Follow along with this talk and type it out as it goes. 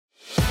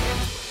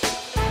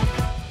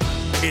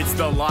It's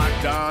the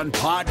Locked On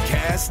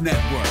Podcast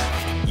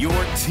Network, your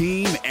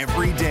team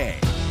every day.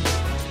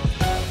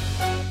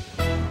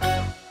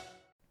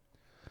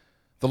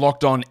 The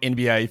Locked On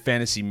NBA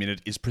Fantasy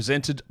Minute is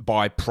presented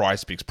by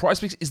PrizePicks.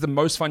 PrizePicks is the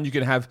most fun you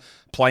can have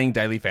playing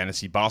daily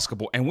fantasy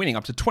basketball and winning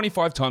up to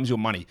 25 times your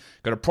money.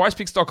 Go to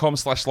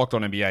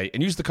prizepicks.com/LockedOnNBA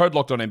and use the code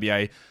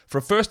LockedOnNBA for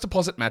a first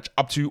deposit match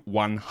up to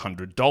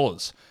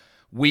 $100.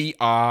 We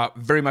are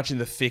very much in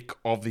the thick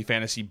of the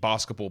fantasy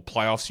basketball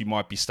playoffs. You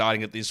might be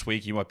starting it this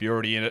week. You might be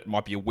already in it. It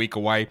might be a week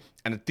away.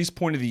 And at this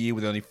point of the year,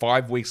 with only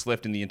 5 weeks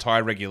left in the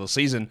entire regular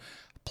season,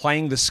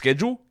 playing the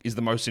schedule is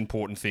the most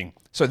important thing.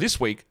 So this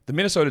week, the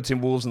Minnesota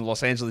Timberwolves and the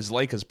Los Angeles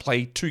Lakers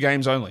play 2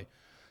 games only.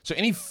 So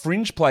any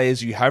fringe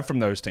players you have from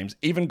those teams,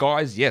 even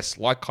guys, yes,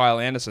 like Kyle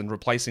Anderson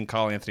replacing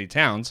Karl Anthony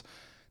Towns,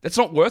 that's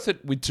not worth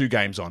it with 2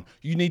 games on.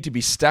 You need to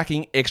be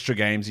stacking extra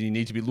games, and you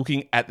need to be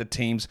looking at the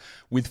teams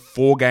with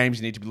 4 games.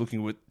 You need to be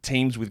looking at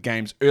teams with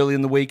games early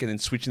in the week and then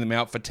switching them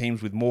out for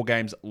teams with more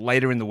games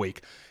later in the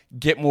week.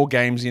 Get more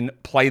games in,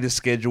 play the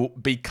schedule,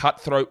 be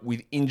cutthroat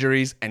with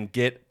injuries, and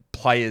get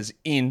players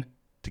in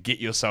to get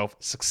yourself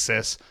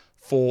success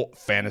for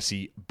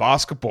fantasy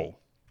basketball.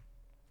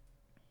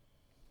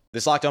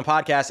 This Locked On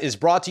podcast is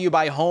brought to you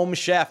by Home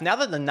Chef. Now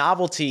that the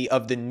novelty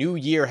of the new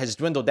year has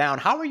dwindled down,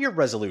 how are your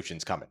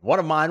resolutions coming? One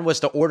of mine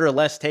was to order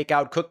less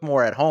takeout, cook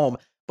more at home,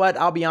 but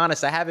I'll be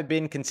honest, I haven't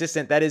been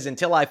consistent. That is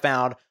until I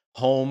found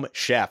Home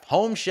Chef.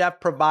 Home Chef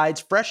provides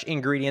fresh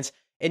ingredients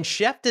and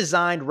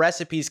chef-designed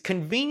recipes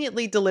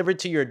conveniently delivered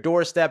to your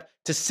doorstep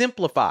to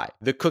simplify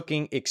the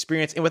cooking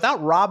experience and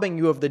without robbing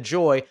you of the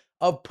joy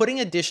of putting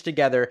a dish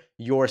together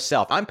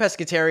yourself. I'm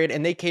pescatarian,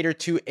 and they cater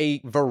to a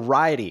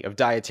variety of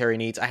dietary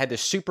needs. I had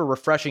this super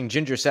refreshing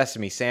ginger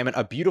sesame salmon,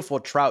 a beautiful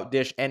trout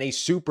dish, and a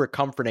super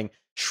comforting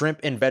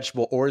shrimp and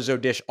vegetable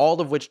orzo dish, all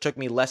of which took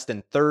me less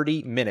than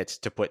 30 minutes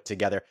to put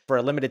together. For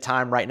a limited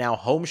time right now,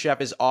 Home Chef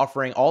is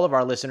offering all of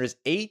our listeners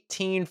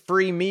 18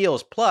 free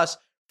meals, plus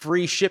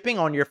free shipping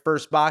on your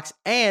first box,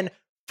 and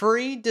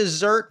free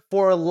dessert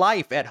for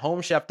life at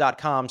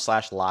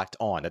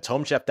homechef.com/lockedon. That's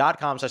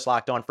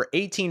homechef.com/lockedon for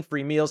 18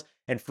 free meals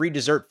and free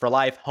dessert for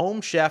life.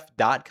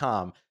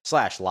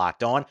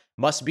 Homechef.com/lockedon.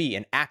 Must be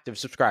an active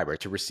subscriber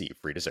to receive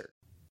free dessert.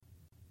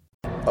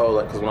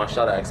 Because when I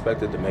shot, I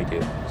expected to make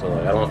it. So,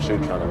 I don't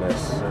shoot trying to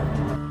miss.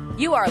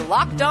 You are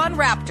Locked On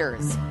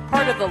Raptors,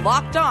 part of the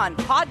Locked On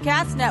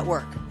Podcast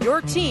Network,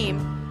 your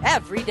team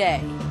every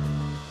day.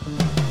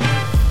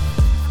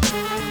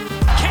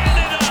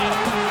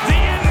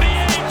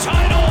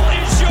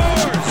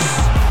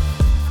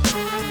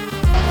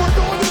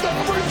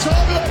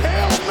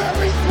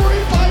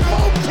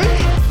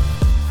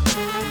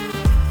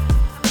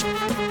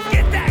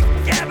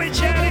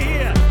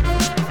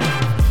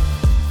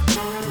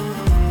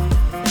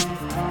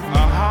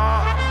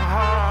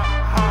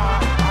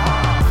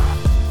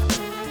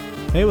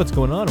 Hey, what's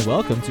going on?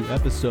 Welcome to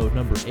episode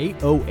number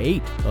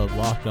 808 of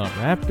Locked On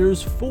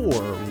Raptors for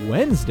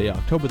Wednesday,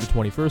 October the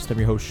 21st. I'm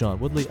your host, Sean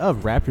Woodley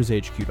of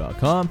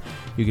RaptorsHQ.com.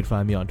 You can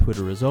find me on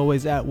Twitter as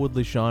always at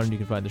WoodleySean, and you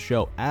can find the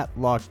show at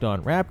Locked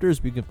On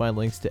Raptors. You can find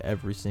links to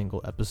every single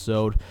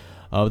episode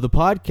of the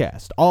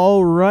podcast.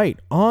 All right,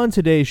 on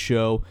today's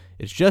show,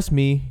 it's just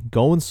me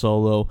going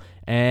solo,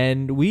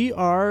 and we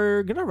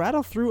are going to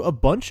rattle through a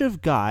bunch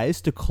of guys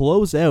to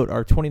close out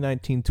our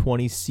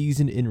 2019-20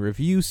 season in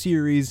review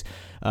series.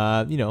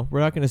 We're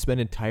not going to spend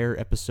entire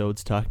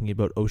episodes talking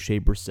about O'Shea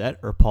Brissett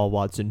or Paul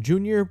Watson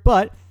Jr.,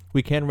 but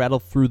we can rattle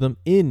through them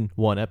in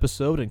one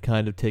episode and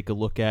kind of take a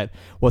look at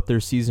what their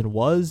season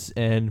was,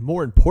 and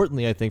more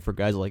importantly, I think for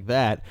guys like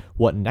that,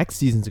 what next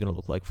season's going to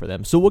look like for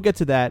them. So we'll get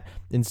to that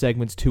in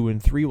segments 2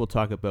 and 3. We'll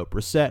talk about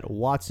Brissett,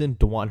 Watson,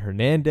 DeJuan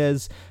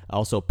Hernandez,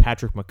 also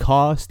Patrick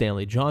McCaw,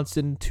 Stanley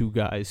Johnson, 2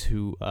 guys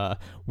who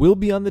will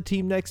be on the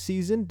team next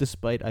season,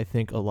 despite, I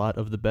think, a lot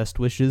of the best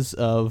wishes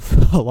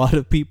of a lot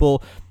of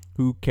people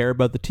who care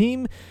about the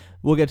team.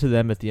 We'll get to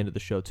them at the end of the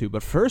show, too.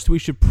 But first, we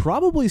should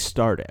probably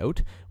start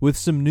out with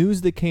some news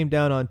that came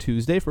down on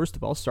Tuesday. First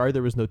of all, sorry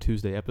there was no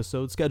Tuesday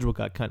episode. Schedule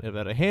got kind of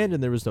out of hand,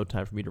 and there was no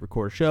time for me to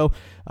record a show.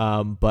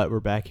 But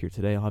we're back here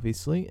today,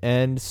 obviously.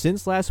 And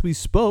since last we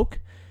spoke,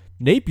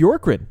 Nate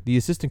Bjorkgren, the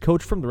assistant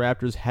coach from the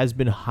Raptors, has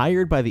been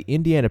hired by the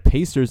Indiana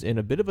Pacers in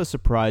a bit of a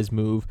surprise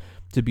move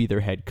to be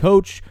their head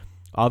coach.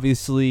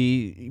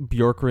 Obviously,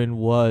 Bjorkgren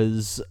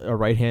was a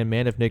right-hand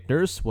man of Nick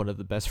Nurse, one of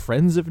the best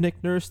friends of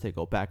Nick Nurse. They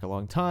go back a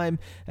long time,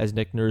 as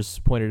Nick Nurse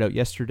pointed out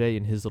yesterday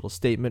in his little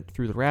statement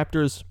through the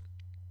Raptors.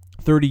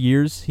 30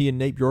 years he and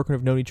Nate Bjorkgren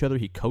have known each other.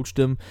 He coached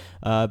him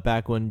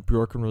back when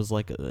Bjorkgren was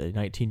like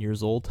 19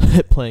 years old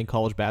playing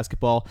college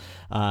basketball.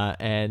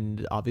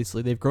 And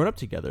obviously they've grown up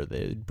together.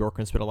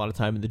 Bjorkgren spent a lot of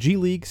time in the G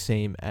League,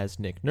 same as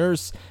Nick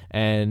Nurse,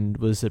 and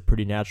was a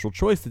pretty natural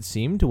choice, it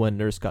seemed, when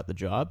Nurse got the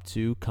job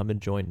to come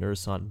and join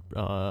Nurse on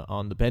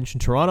the bench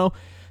in Toronto.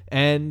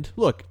 And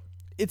look,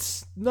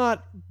 it's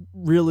not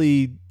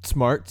really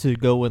smart to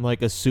go and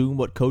like assume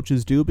what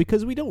coaches do,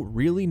 because we don't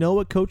really know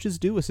what coaches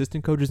do,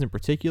 assistant coaches in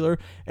particular.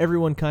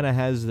 Everyone kind of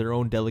has their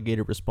own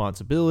delegated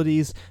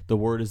responsibilities. The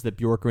word is that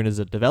Bjorkgren is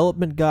a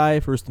development guy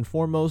first and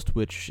foremost,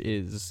 which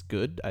is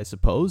good, I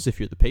suppose. If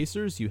you're the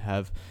Pacers, you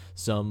have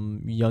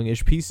some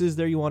youngish pieces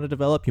there you want to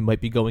develop. You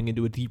might be going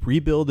into a deep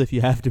rebuild if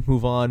you have to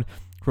move on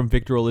from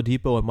Victor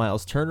Oladipo and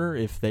Miles Turner,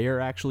 if they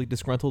are actually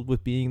disgruntled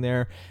with being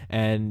there,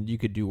 and you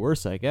could do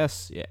worse, I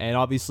guess. And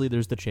obviously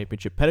there's the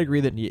championship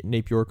pedigree that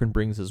Nate Bjorkgren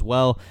brings as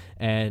well,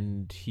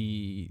 and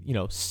he,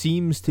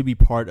 seems to be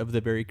part of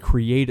the very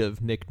creative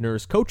Nick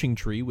Nurse coaching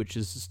tree, which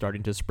is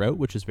starting to sprout,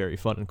 which is very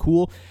fun and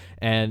cool.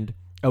 And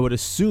I would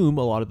assume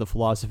a lot of the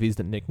philosophies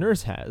that Nick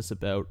Nurse has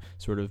about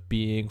sort of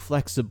being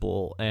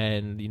flexible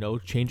and,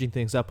 changing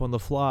things up on the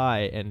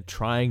fly and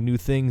trying new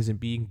things and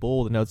being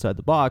bold and outside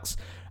the box,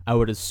 I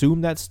would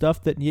assume that's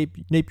stuff that Nate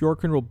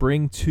Bjorkgren will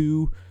bring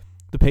to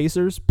the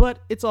Pacers, but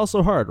it's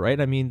also hard, right?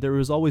 I mean, there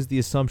was always the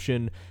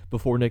assumption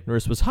before Nick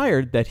Nurse was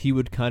hired that he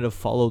would kind of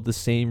follow the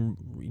same,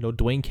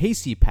 Dwayne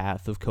Casey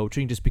path of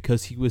coaching just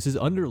because he was his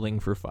underling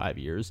for 5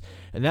 years,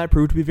 and that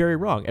proved to be very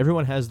wrong.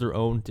 Everyone has their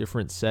own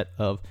different set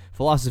of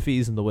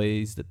philosophies and the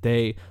ways that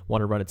they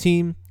want to run a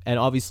team, and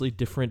obviously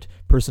different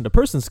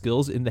person-to-person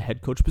skills in the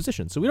head coach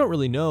position. So we don't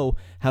really know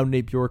how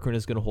Nate Bjorkgren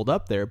is going to hold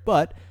up there,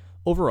 but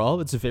overall,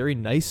 it's a very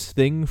nice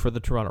thing for the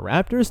Toronto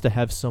Raptors to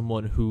have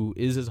someone who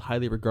is as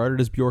highly regarded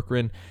as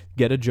Bjorkgren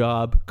get a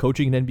job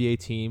coaching an NBA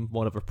team,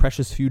 one of a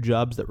precious few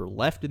jobs that were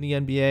left in the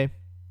NBA.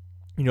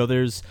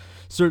 There's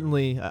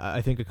certainly,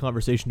 I think, a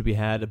conversation to be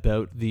had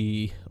about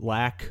the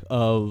lack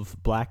of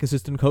black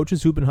assistant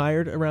coaches who've been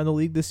hired around the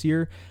league this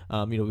year.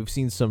 We've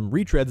seen some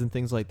retreads and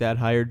things like that,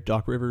 hired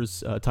Doc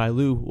Rivers, Ty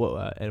Lue,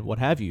 and what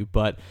have you.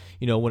 But,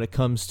 when it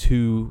comes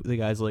to the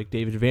guys like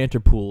David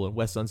Vanterpool and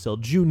Wes Unseld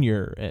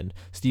Jr. and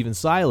Steven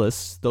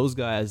Silas, those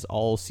guys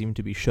all seem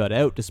to be shut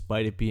out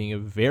despite it being a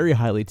very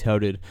highly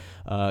touted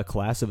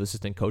class of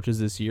assistant coaches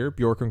this year.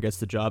 Bjorkgren gets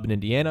the job in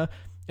Indiana.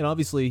 And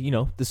obviously,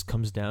 this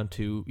comes down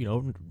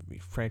to,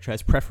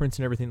 franchise preference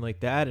and everything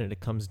like that. And it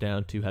comes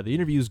down to how the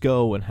interviews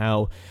go and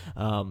how,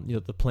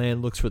 the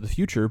plan looks for the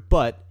future.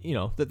 But,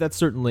 that's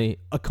certainly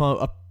a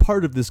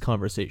part of this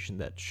conversation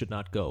that should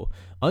not go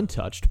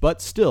untouched.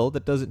 But still,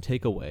 that doesn't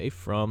take away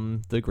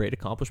from the great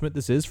accomplishment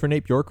this is for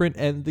Nate Bjorkgren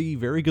and the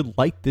very good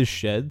light this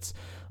sheds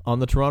on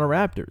the Toronto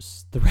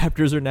Raptors. The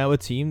Raptors are now a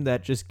team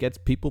that just gets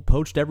people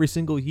poached every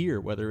single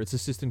year, whether it's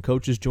assistant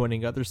coaches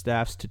joining other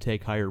staffs to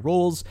take higher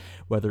roles,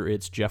 whether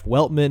it's Jeff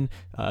Weltman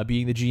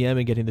being the GM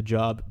and getting the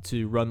job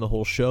to run the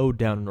whole show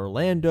down in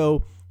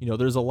Orlando.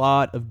 There's a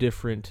lot of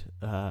different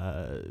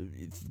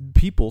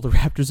people the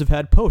Raptors have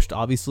had poached.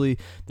 Obviously,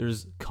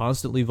 there's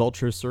constantly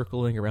vultures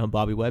circling around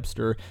Bobby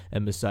Webster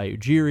and Masai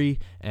Ujiri,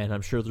 and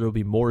I'm sure there will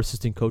be more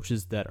assistant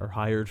coaches that are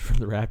hired from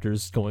the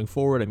Raptors going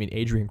forward. I mean,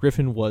 Adrian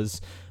Griffin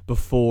was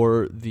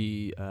before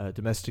the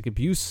domestic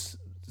abuse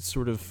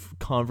sort of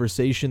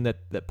conversation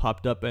that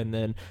popped up and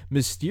then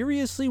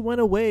mysteriously went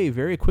away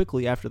very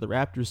quickly after the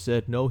Raptors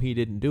said no, he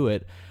didn't do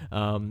it.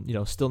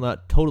 Still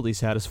not totally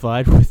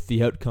satisfied with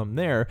the outcome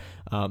there.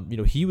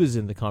 He was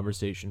in the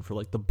conversation for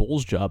like the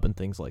Bulls job and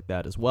things like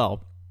that as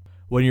well.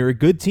 When you're a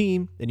good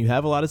team and you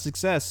have a lot of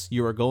success,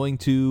 you are going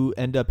to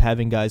end up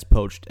having guys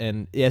poached.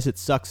 And yes, it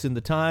sucks in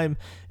the time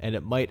and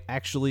it might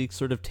actually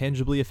sort of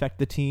tangibly affect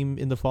the team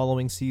in the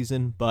following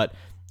season, but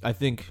I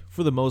think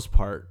for the most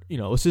part,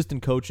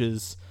 assistant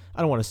coaches,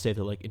 I don't want to say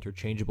they're like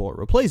interchangeable or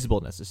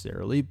replaceable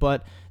necessarily,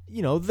 but,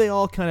 they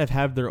all kind of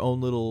have their own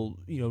little,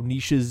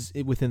 niches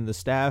within the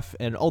staff.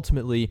 And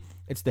ultimately,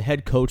 it's the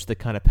head coach that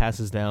kind of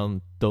passes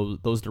down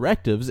those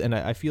directives. And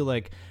I feel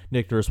like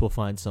Nick Nurse will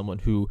find someone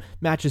who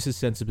matches his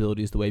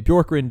sensibilities the way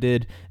Bjorkgren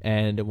did,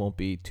 and it won't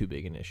be too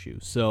big an issue.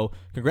 So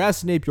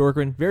congrats to Nate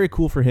Bjorkgren. Very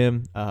cool for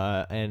him.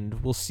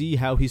 And we'll see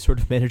how he sort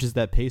of manages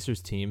that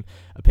Pacers team,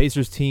 a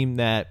Pacers team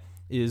that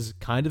is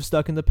kind of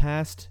stuck in the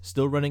past,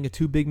 still running a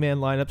 2 big man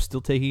lineup, still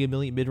taking a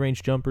million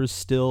mid-range jumpers,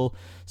 still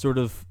sort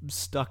of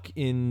stuck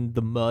in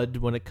the mud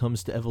when it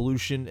comes to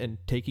evolution and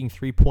taking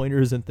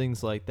 3-pointers and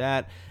things like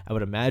that. I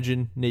would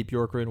imagine Nate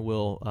Bjorkgren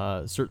will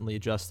certainly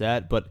adjust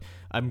that, but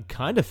I'm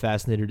kind of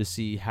fascinated to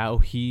see how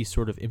he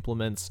sort of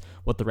implements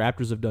what the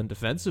Raptors have done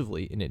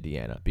defensively in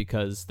Indiana,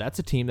 because that's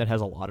a team that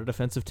has a lot of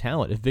defensive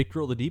talent. If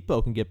Victor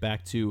Oladipo can get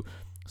back to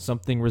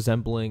something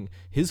resembling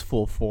his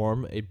full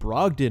form, a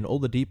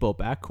Brogdon-Oladipo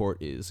backcourt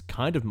is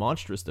kind of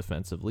monstrous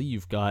defensively.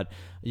 You've got,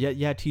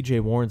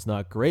 TJ Warren's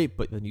not great,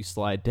 but then you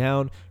slide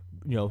down.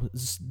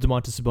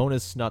 Domantas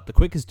Sabonis, not the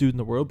quickest dude in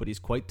the world, but he's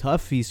quite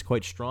tough. He's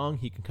quite strong.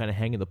 He can kind of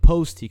hang in the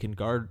post. He can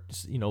guard,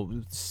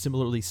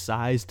 similarly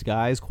sized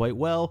guys quite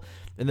well.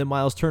 And then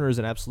Miles Turner is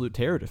an absolute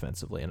terror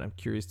defensively, and I'm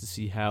curious to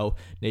see how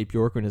Nate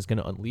Bjorkgren is going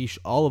to unleash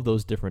all of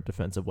those different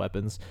defensive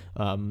weapons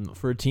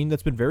for a team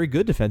that's been very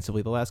good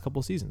defensively the last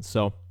couple of seasons.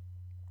 So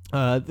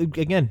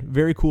Again,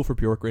 very cool for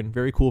Bjorkgren,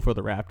 very cool for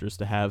the Raptors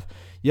to have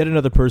yet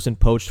another person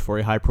poached for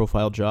a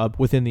high-profile job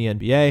within the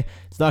NBA.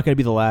 It's not going to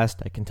be the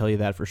last, I can tell you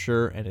that for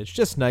sure, and it's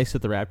just nice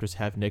that the Raptors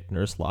have Nick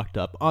Nurse locked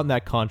up on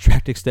that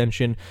contract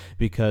extension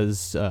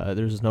because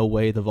there's no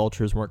way the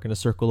Vultures weren't going to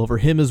circle over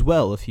him as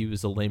well if he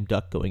was a lame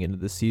duck going into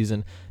this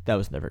season. That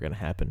was never going to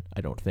happen,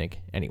 I don't think,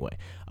 anyway.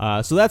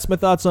 So that's my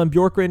thoughts on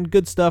Bjorkgren.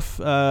 Good stuff.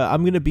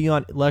 I'm going to be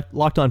on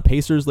Locked On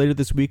Pacers later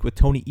this week with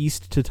Tony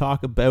East to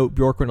talk about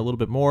Bjorkgren a little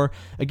bit more.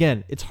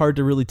 Again, it's hard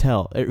to really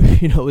tell.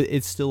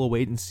 It's still a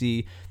wait and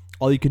see.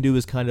 All you can do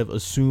is kind of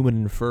assume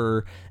and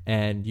infer,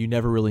 and you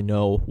never really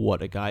know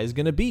what a guy is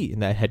going to be in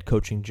that head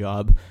coaching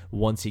job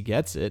once he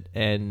gets it,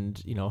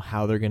 and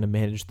how they're going to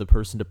manage the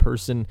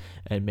person-to-person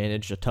and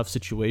manage a tough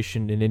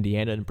situation in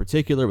Indiana in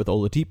particular, with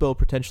Oladipo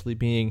potentially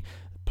being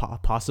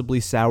possibly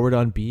soured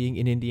on being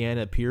in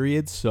Indiana,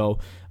 period. So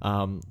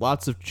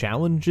lots of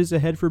challenges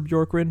ahead for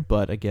Bjorkgren,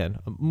 but again,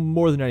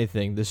 more than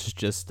anything, this is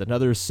just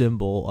another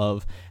symbol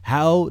of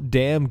how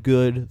damn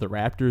good the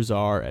Raptors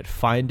are at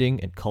finding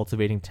and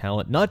cultivating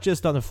talent, not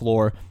just on the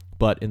floor,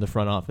 but in the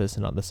front office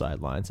and on the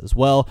sidelines as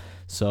well.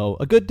 So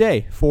a good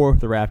day for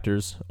the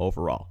Raptors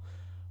overall.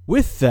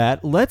 With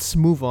that, let's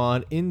move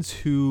on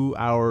into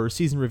our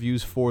season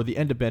reviews for the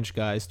end of bench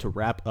guys to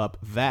wrap up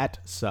that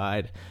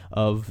side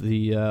of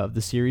the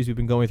series we've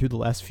been going through the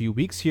last few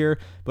weeks here.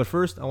 But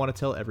first, I want to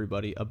tell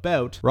everybody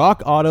about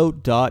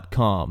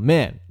RockAuto.com.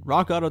 Man,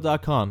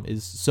 RockAuto.com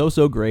is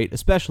so great,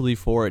 especially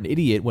for an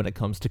idiot when it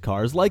comes to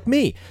cars like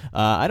me.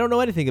 I don't know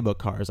anything about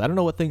cars. I don't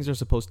know what things are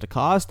supposed to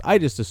cost. I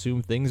just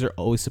assume things are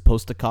always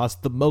supposed to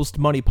cost the most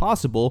money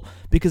possible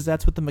because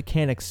that's what the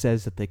mechanic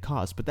says that they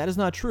cost. But that is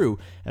not true,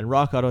 and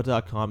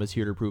RockAuto.com is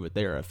here to prove it.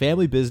 They are a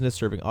family business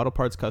serving auto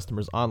parts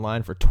customers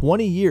online for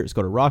 20 years.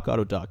 Go to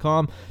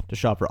RockAuto.com to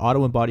shop for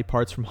auto and body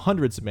parts from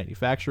hundreds of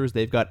manufacturers.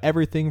 They've got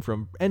everything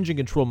from engine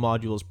control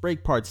modules,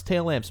 brake parts,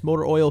 tail lamps,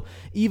 motor oil,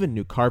 even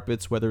new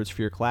carpets, whether it's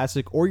for your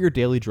classic or your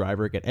daily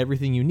driver. Get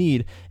everything you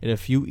need in a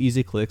few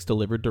easy clicks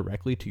delivered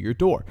directly to your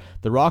door.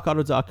 The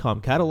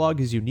RockAuto.com catalog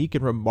is unique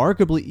and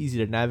remarkably easy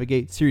to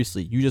navigate.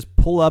 Seriously, you just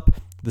pull up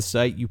the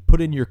site, you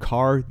put in your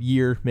car,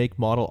 year, make,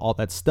 model, all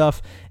that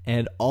stuff,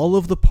 and all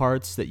of the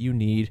parts that you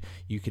need,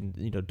 you can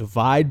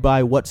divide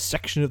by what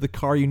section of the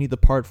car you need the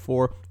part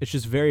for. It's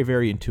just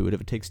very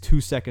intuitive. It takes 2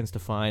 seconds to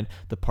find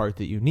the part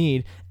that you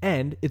need,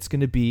 and it's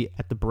going to be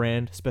at the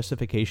brand,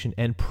 specification,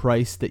 and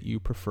price that you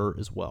prefer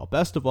as well.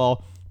 Best of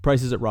all,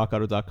 prices at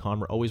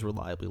RockAuto.com are always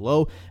reliably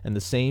low, and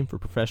the same for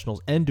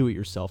professionals and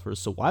do-it-yourselfers,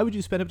 so why would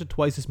you spend up to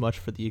twice as much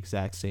for the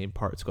exact same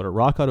parts? Go to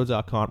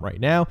RockAuto.com right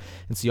now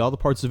and see all the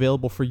parts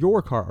available for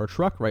your car or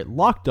truck. Right,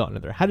 Locked On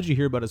in there. How did you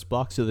hear about us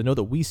box so they know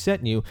that we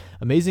sent you?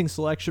 Amazing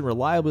selection,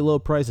 reliably low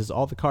prices,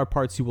 all the car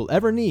parts you will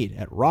ever need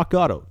at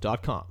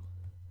RockAuto.com.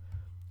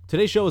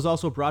 Today's show is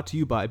also brought to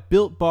you by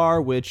Built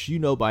Bar, which you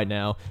know by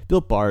now.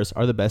 Built Bars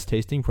are the best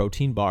tasting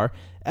protein bar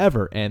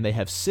ever, and they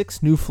have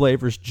 6 new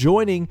flavors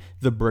joining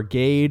the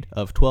brigade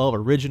of 12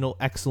 original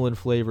excellent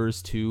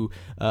flavors to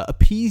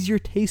appease your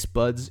taste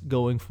buds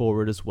going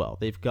forward as well.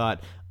 They've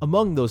got,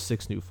 among those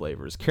 6 new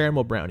flavors,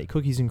 caramel brownie,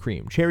 cookies and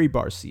cream, cherry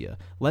barcia,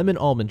 lemon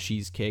almond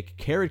cheesecake,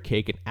 carrot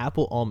cake, and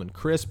apple almond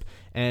crisp.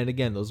 And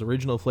again, those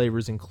original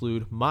flavors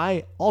include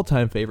my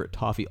all-time favorite,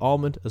 toffee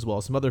almond, as well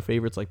as some other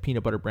favorites like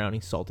peanut butter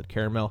brownie, salted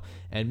caramel,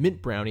 and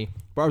mint brownie.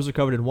 Bars are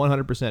covered in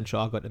 100%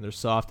 chocolate, and they're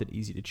soft and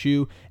easy to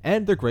chew,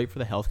 and they're great for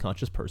the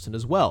health-conscious person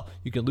as well.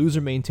 You can lose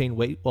or maintain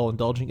weight while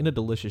indulging in a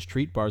delicious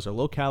treat. Bars are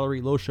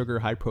low-calorie, low-sugar,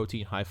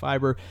 high-protein,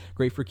 high-fiber,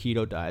 great for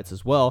keto diets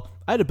as well.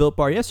 I had a Built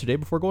Bar yesterday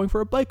before going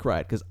for a bike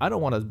ride because I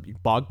don't want to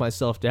bog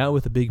myself down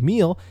with a big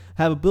meal.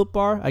 Have a Built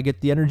Bar, I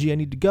get the energy I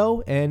need to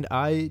go, and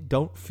I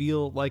don't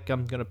feel like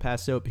I'm going to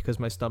pass out because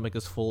my stomach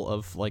is full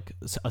of like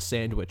a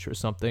sandwich or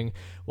something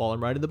while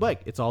I'm riding the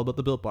bike. It's all about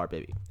the Built Bar,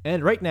 baby.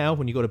 And right now,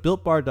 when you go to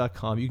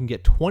BuiltBar.com, you can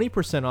get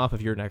 20% off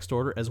of your next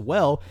order as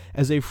well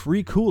as a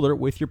free cooler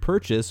with your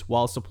purchase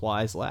while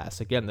supplies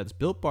last. Again, that's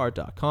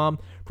BuiltBar.com.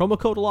 Promo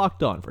code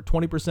LOCKEDON for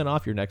 20%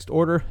 off your next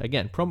order.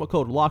 Again, promo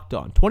code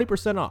LOCKEDON,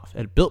 20% off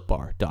at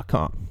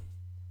BuiltBar.com.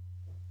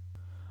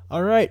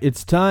 All right,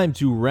 it's time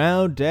to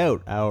round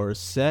out our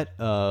set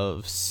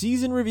of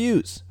season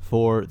reviews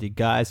for the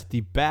guys at the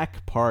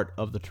back part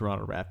of the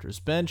Toronto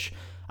Raptors bench.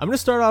 I'm going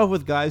to start off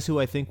with guys who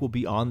I think will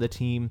be on the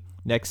team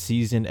next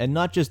season, and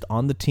not just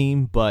on the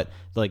team, but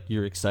like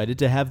you're excited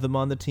to have them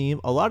on the team.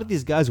 A lot of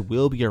these guys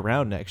will be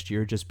around next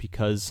year just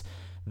because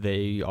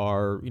they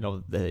are,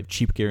 they have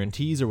cheap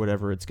guarantees or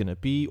whatever it's going to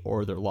be,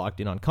 or they're locked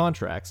in on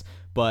contracts.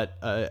 But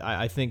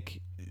I think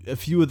a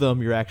few of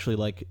them you're actually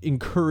like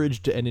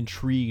encouraged and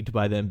intrigued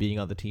by them being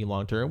on the team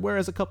long term,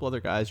 whereas a couple other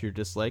guys you're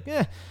just like,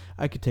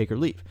 I could take or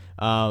leave.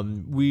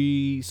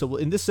 So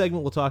in this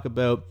segment we'll talk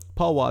about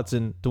Paul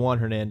Watson, DeJuan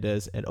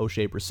Hernandez, and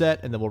O'Shea Brissett,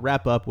 and then we'll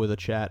wrap up with a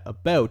chat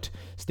about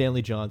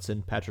Stanley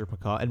Johnson, Patrick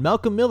McCaw, and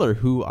Malcolm Miller,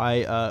 who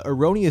I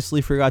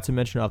erroneously forgot to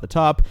mention off the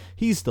top.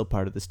 He's still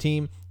part of this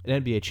team.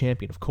 an NBA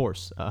champion, of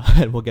course,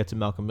 and we'll get to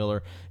Malcolm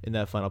Miller in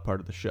that final part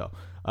of the show.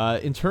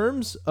 In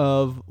terms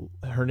of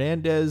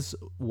Hernandez,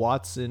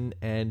 Watson,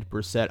 and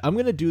Brissett, I'm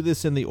going to do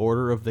this in the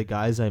order of the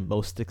guys I'm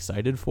most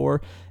excited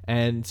for,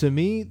 and to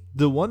me,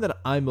 the one that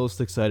I'm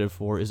most excited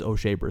for is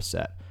O'Shea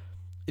Brissett.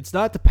 It's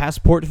not the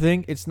passport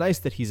thing. It's nice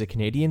that he's a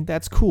Canadian.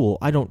 That's cool.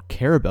 I don't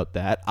care about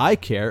that. I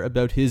care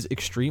about his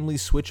extremely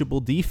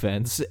switchable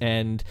defense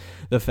and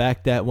the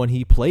fact that when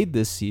he played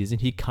this season,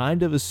 he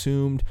kind of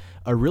assumed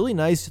a really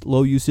nice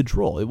low usage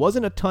role. It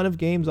wasn't a ton of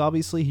games,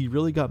 obviously. He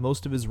really got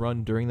most of his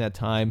run during that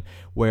time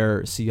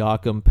where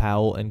Siakam,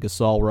 Powell, and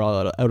Gasol were all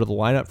out of the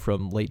lineup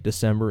from late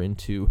December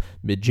into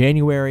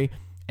mid-January.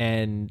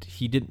 And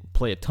he didn't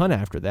play a ton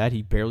after that.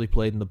 He barely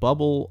played in the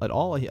bubble at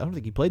all. I don't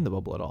think he played in the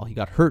bubble at all. He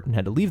got hurt and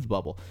had to leave the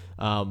bubble.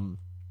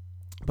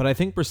 But I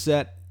think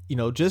Brissett,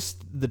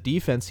 just the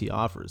defense he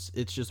offers,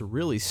 it's just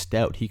really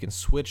stout. He can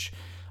switch,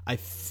 I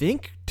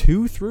think,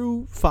 2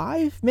 through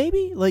 5,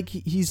 maybe? Like,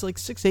 he's like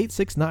 6'8",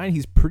 6'9".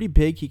 He's pretty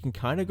big. He can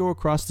kind of go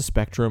across the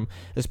spectrum,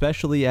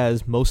 especially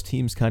as most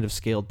teams kind of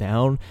scale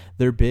down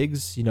their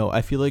bigs.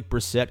 I feel like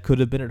Brissett could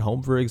have been at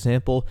home, for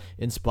example,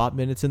 in spot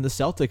minutes in the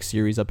Celtics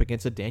series up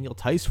against a Daniel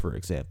Tice, for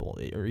example,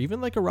 or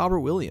even like a Robert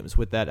Williams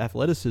with that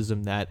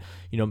athleticism that,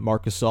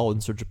 Marc Gasol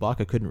and Serge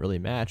Ibaka couldn't really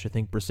match. I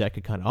think Brissett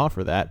could kind of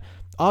offer that.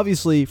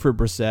 Obviously, for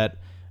Brissett,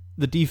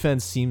 the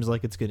defense seems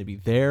like it's going to be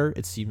there.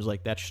 It seems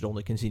like that should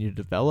only continue to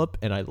develop,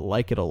 and I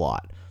like it a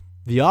lot.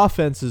 The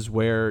offense is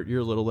where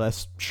you're a little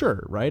less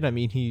sure, right? I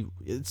mean,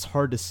 it's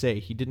hard to say.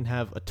 He didn't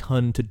have a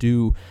ton to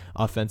do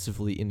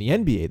offensively in the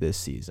NBA this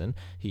season.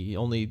 He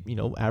only,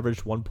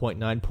 averaged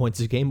 1.9 points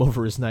a game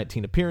over his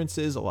 19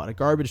 appearances, a lot of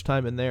garbage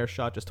time in there,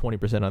 shot just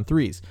 20% on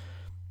threes.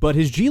 But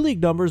his G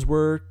League numbers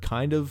were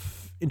kind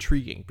of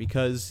intriguing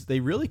because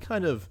they really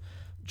kind of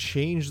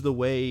changed the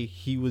way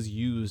he was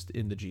used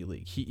in the G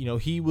League.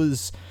 He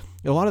was,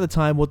 a lot of the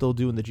time what they'll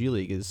do in the G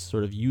League is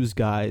sort of use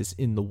guys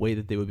in the way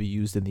that they would be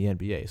used in the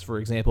NBA. So for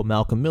example,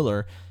 Malcolm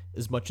Miller,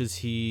 as much as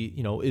he,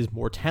 is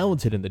more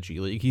talented in the G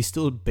League, he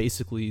still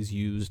basically is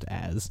used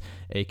as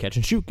a catch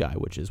and shoot guy,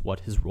 which is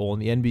what his role in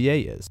the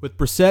NBA is. With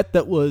Brissett,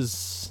 that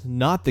was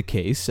not the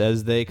case,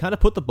 as they kind of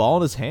put the ball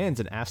in his hands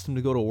and asked him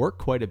to go to work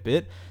quite a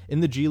bit. In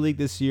the G League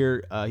this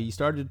year, he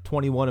started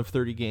 21 of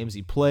 30 games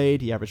he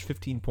played. He averaged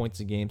 15 points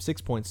a game,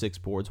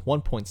 6.6 boards,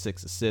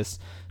 1.6 assists,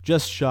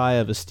 just shy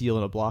of a steal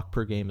and a block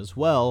per game as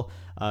well.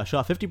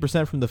 Shot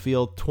 50% from the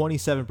field,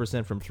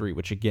 27% from three,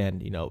 which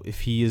again,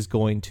 if he is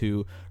going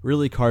to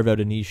really carve out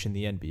a niche in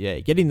the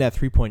NBA, getting that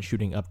three-point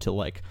shooting up to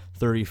like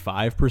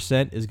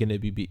 35% is going to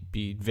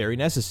be very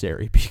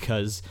necessary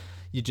because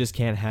you just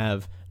can't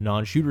have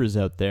non-shooters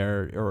out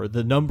there, or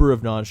the number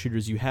of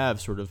non-shooters you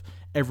have, sort of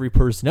every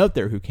person out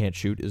there who can't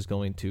shoot is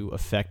going to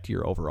affect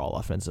your overall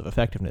offensive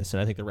effectiveness.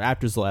 And I think the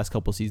Raptors the last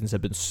couple of seasons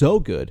have been so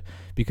good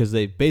because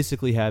they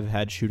basically have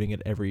had shooting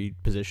at every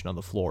position on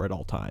the floor at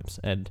all times.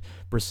 And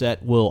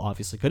Brissett will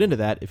obviously cut into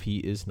that if he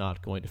is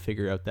not going to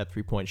figure out that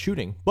three-point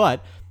shooting.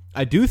 But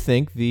I do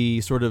think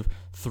the sort of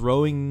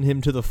throwing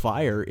him to the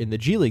fire in the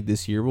G League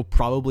this year will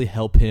probably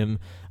help him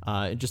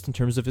just in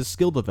terms of his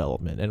skill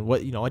development. And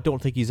I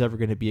don't think he's ever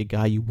going to be a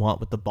guy you want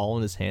with the ball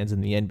in his hands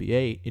in the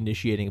NBA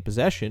initiating a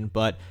possession,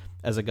 but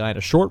as a guy in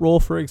a short role,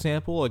 for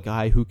example, a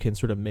guy who can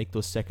sort of make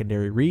those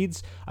secondary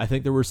reads, I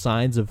think there were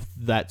signs of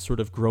that sort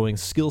of growing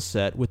skill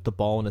set with the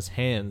ball in his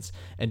hands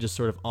and just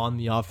sort of on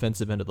the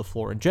offensive end of the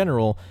floor in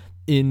general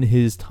in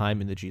his time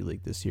in the G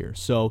League this year.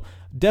 So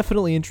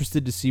definitely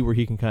interested to see where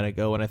he can kind of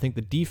go. And I think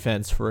the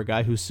defense for a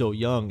guy who's so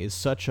young is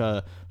such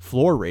a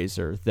floor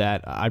raiser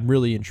that I'm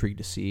really intrigued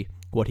to see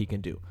what he can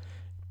do.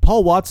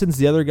 Paul Watson's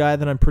the other guy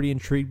that I'm pretty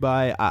intrigued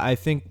by. I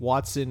think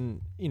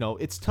Watson,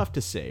 it's tough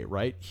to say,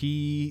 right?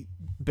 He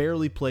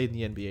barely played in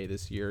the NBA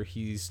this year.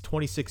 He's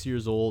 26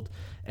 years old,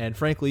 and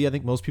frankly, I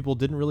think most people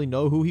didn't really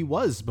know who he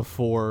was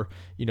before,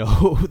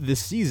 this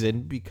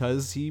season,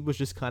 because he was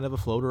just kind of a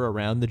floater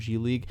around the G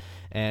League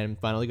and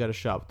finally got a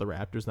shot with the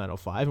Raptors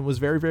 905 and was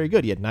very, very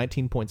good. He had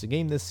 19 points a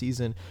game this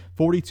season,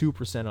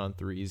 42% on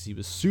threes. He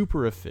was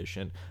super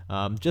efficient,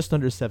 just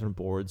under 7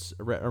 boards,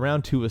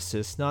 around 2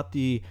 assists, not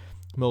the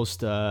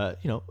most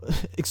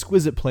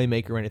exquisite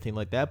playmaker or anything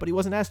like that, but he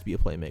wasn't asked to be a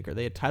playmaker.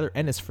 They had Tyler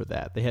Ennis for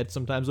that. They had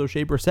sometimes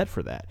O'Shea Brissett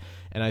for that.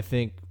 And I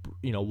think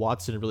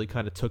Watson really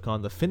kind of took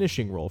on the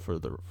finishing role for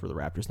the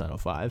Raptors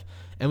 905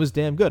 and was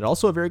damn good.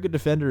 Also a very good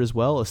defender as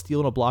well, a steal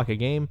and a block a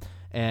game.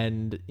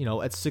 And at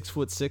 6'6",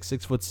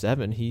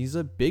 6'7", he's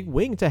a big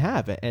wing to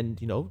have.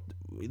 And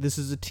this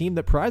is a team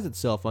that prides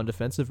itself on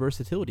defensive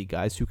versatility,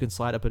 guys who can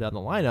slide up and down the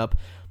lineup.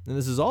 And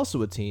this is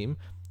also a team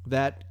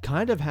that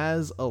kind of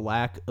has a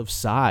lack of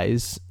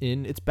size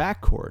in its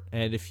backcourt.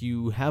 And if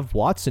you have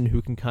Watson,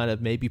 who can kind of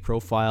maybe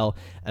profile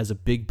as a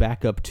big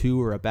backup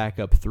 2 or a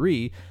backup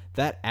 3,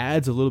 that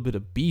adds a little bit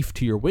of beef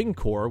to your wing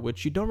core,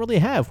 which you don't really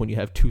have when you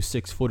have 2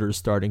 6-footers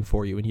starting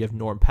for you, and you have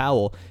Norm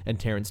Powell and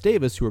Terrence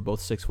Davis, who are both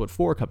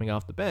 6'4" coming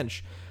off the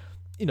bench.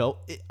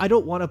 I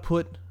don't want to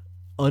put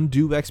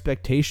undue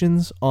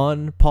expectations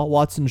on Paul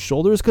Watson's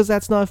shoulders, because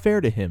that's not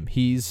fair to him.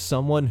 He's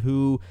someone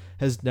who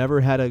has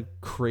never had a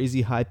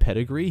crazy high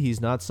pedigree.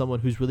 He's not someone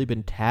who's really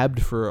been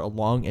tabbed for a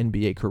long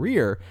NBA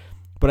career.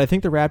 But I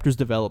think the Raptors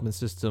development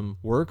system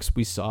works.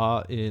 We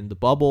saw in the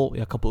bubble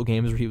a couple of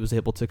games where he was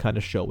able to kind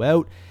of show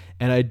out.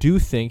 And I do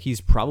think he's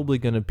probably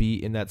going to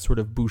be in that sort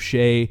of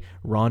Boucher,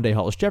 Rondae,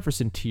 Hollis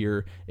Jefferson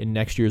tier in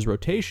next year's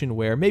rotation,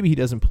 where maybe he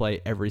doesn't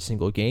play every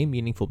single game,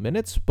 meaningful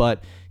minutes,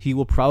 but he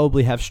will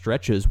probably have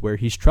stretches where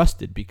he's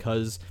trusted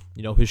because,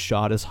 you know, his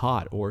shot is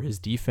hot, or his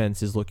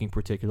defense is looking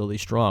particularly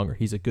strong, or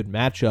he's a good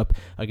matchup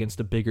against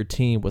a bigger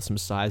team with some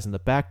size in the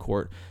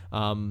backcourt.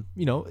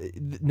 You know,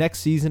 next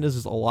season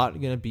is a lot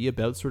going to be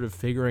about sort of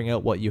figuring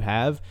out what you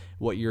have,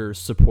 what your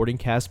supporting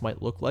cast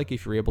might look like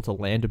if you're able to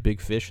land a big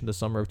fish in the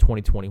summer of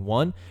 2021.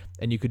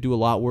 And you could do a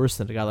lot worse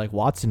than a guy like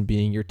Watson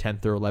being your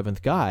 10th or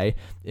 11th guy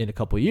in a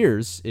couple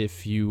years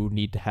if you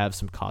need to have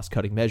some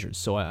cost-cutting measures.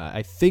 So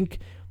I think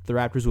the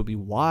Raptors would be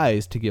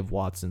wise to give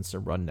Watson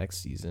some run next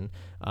season.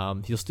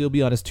 He'll still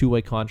be on his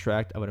two-way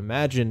contract. I would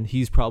imagine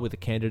he's probably the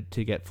candidate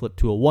to get flipped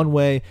to a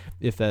one-way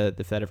if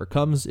that ever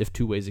comes, if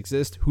two ways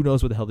exist. Who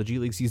knows what the hell the G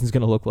League season is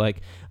going to look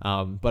like.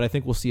 But I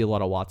think we'll see a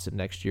lot of Watson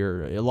next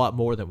year, a lot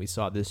more than we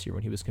saw this year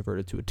when he was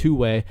converted to a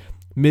two-way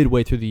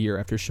midway through the year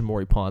after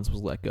Shamori Pons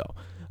was let go.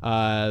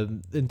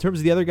 In terms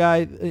of the other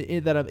guy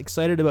that I'm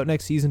excited about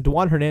next season,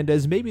 Juan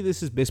Hernandez, maybe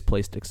this is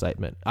misplaced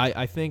excitement.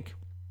 I think,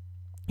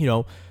 you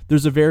know,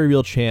 there's a very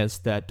real chance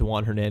that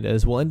Juan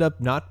Hernandez will end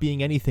up not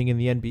being anything in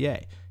the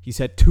NBA. He's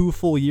had 2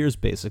 full years,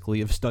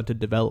 basically, of stunted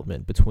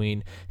development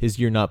between his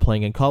year not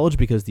playing in college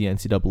because the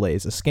NCAA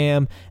is a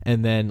scam,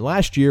 and then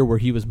last year where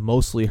he was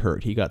mostly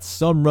hurt. He got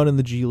some run in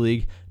the G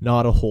League,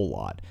 not a whole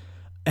lot.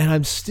 And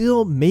I'm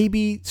still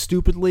maybe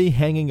stupidly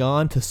hanging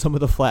on to some of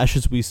the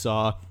flashes we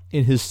saw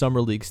in his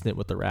summer league stint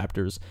with the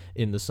Raptors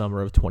in the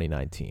summer of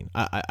 2019.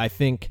 I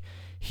think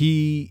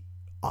he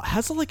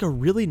has a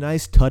really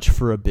nice touch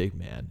for a big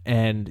man,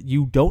 and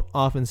you don't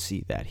often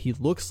see that. He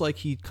looks like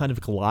he kind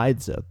of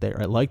glides out there.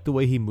 I like the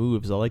way he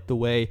moves. I like the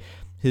way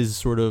his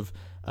sort of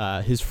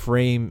his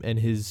frame and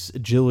his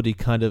agility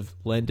kind of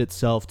lend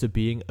itself to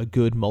being a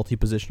good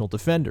multi-positional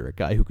defender, a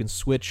guy who can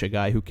switch, a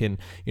guy who can,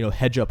 you know,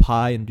 hedge up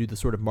high and do the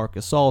sort of Marc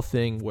Gasol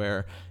thing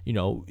where, you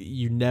know,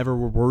 you never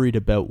were worried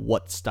about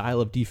what style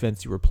of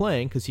defense you were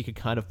playing because he could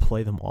kind of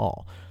play them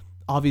all.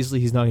 Obviously,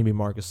 he's not going to be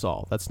Marc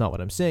Gasol. That's not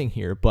what I'm saying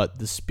here, but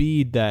the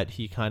speed that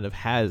he kind of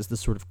has, the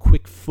sort of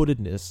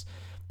quick-footedness,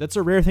 that's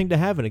a rare thing to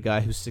have in a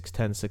guy who's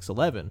 6'10",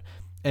 6'11",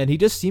 and he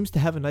just seems to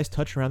have a nice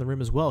touch around the rim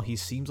as well. He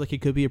seems like he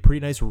could be a pretty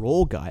nice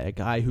role guy, a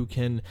guy who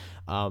can,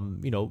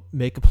 you know,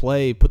 make a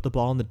play, put the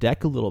ball on the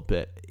deck a little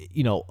bit.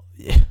 You know,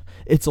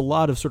 it's a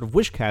lot of sort of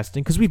wish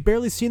casting because we've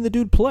barely seen the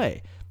dude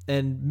play.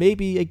 And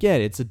maybe,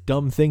 again, it's a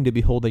dumb thing to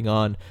be holding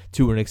on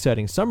to an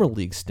exciting summer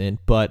league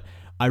stint, but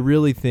I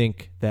really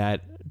think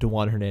that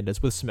Juan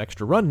Hernandez with some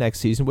extra run next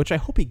season, which I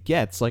hope he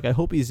gets. I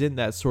hope he's in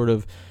that sort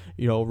of,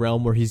 you know,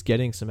 realm where he's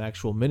getting some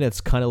actual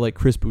minutes, kind of like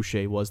Chris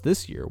Boucher was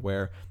this year,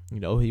 where, you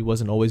know, he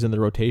wasn't always in the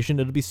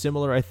rotation. It'll be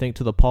similar, I think,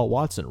 to the Paul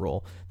Watson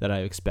role that I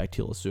expect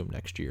he'll assume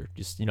next year.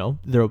 Just, you know,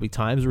 there will be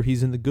times where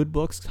he's in the good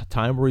books,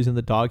 time where he's in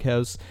the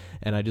doghouse,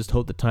 and I just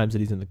hope the times that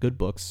he's in the good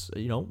books,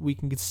 you know, we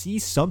can see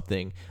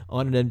something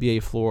on an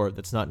NBA floor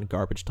that's not in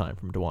garbage time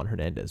from Juan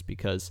Hernandez,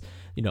 because,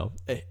 you know,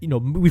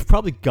 we've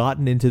probably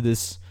gotten into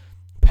this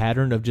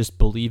pattern of just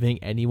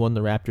believing anyone the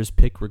Raptors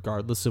pick,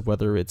 regardless of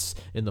whether it's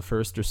in the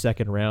first or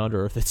second round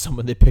or if it's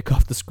someone they pick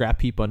off the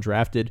scrap heap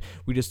undrafted.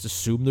 We just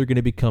assume they're going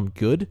to become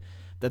good.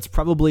 That's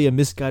probably a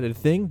misguided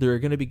thing. There are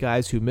going to be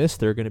guys who miss.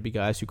 There are going to be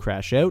guys who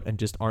crash out and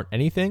just aren't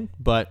anything.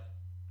 But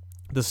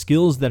the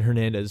skills that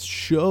Hernandez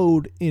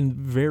showed in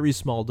very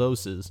small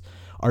doses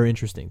are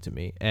interesting to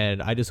me,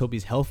 and I just hope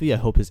he's healthy. I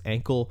hope his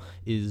ankle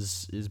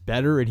is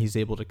better and he's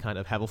able to kind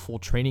of have a full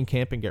training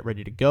camp and get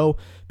ready to go,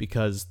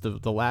 because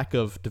the lack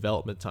of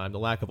development time, the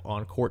lack of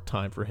on-court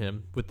time for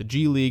him with the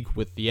G League,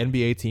 with the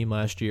NBA team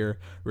last year,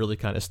 really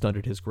kind of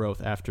stunted his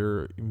growth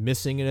after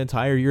missing an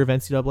entire year of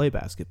NCAA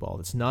basketball.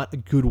 It's not a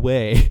good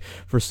way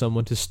for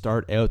someone to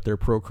start out their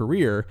pro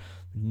career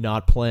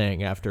not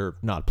playing after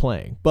not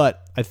playing.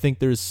 But I think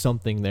there's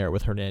something there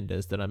with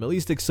Hernandez that I'm at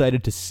least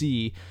excited to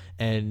see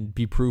and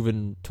be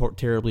proven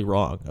terribly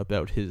wrong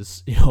about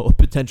his, you know,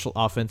 potential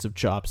offensive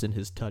chops and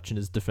his touch and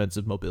his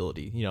defensive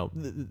mobility. You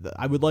know,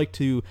 I would like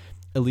to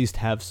at least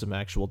have some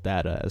actual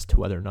data as to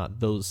whether or not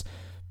those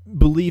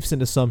beliefs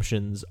and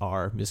assumptions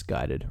are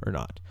misguided or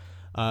not.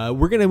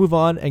 We're going to move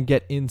on and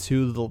get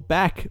into the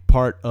back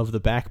part of the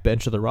back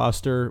bench of the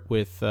roster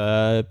with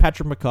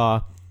Patrick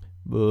McCaw,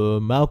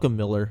 Malcolm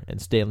Miller,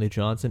 and Stanley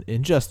Johnson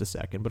in just a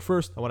second. But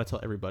first, I want to tell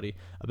everybody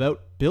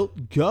about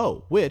Built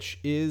Go, which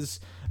is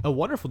a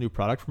wonderful new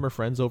product from our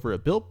friends over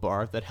at Built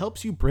Bar that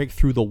helps you break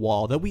through the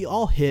wall that we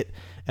all hit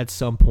at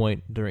some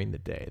point during the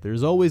day.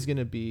 There's always going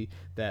to be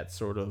that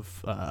sort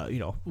of,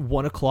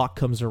 1 o'clock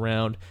comes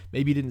around,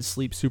 maybe you didn't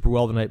sleep super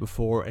well the night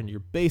before, and you're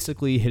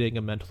basically hitting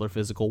a mental or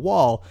physical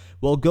wall.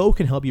 Well, Go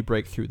can help you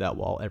break through that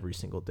wall every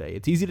single day.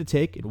 It's easy to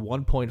take in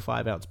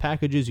 1.5 ounce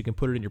packages. You can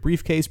put it in your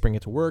briefcase, bring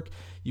it to work.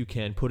 You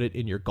can put it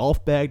in your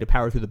golf bag to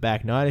power through the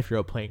back nine if you're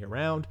out playing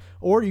around,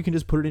 or you can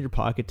just put it in your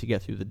pocket to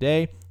get through the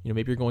day.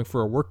 Maybe you're going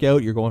for a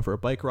workout, you're going for a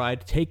bike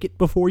ride. Take it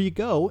before you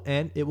go,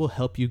 and it will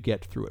help you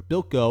get through it.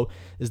 Built Go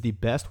is the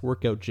best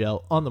workout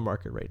gel on the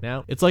market right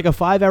now. It's like a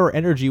 5-hour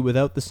energy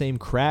without the same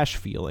crash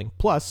feeling.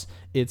 Plus,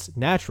 it's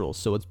natural,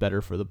 so it's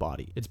better for the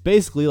body. It's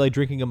basically like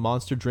drinking a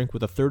Monster drink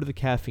with a third of the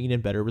caffeine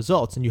and better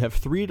results. And you have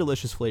 3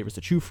 delicious flavors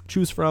to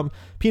choose from: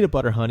 peanut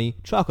butter honey,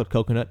 chocolate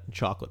coconut, and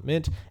chocolate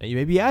mint. And you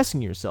may be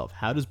asking yourself,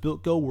 how does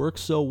Built Go work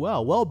so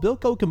well? Well, Built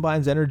Go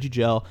combines energy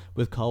gel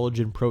with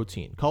collagen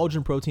protein.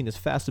 Collagen protein is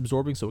fast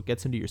absorbing, so it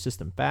gets into your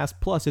system fast.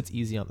 Plus, it's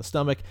easy on the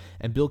stomach.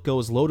 And Built Go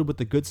is loaded with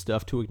the good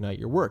stuff to ignite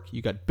your work.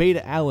 You got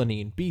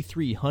beta-alanine,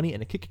 B3, honey,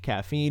 and a kick of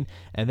caffeine.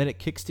 And then it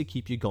kicks to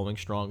keep you going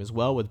strong as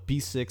well with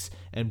B6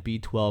 and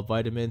B12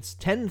 vitamins.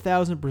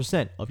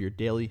 10,000% of your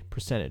daily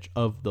percentage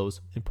of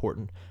those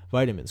important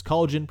vitamins.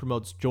 Collagen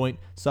promotes joint,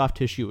 soft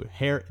tissue,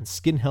 hair, and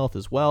skin health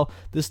as well.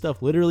 This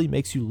stuff literally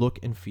makes you look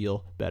and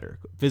feel better.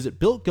 Visit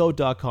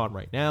BuiltGo.com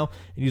right now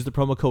and use the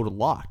promo code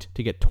LOCKED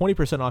to get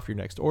 20% off your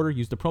next order.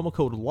 Use the promo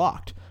code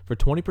LOCKED for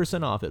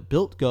 20% off at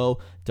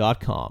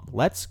BuiltGo.com.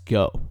 Let's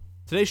go.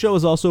 Today's show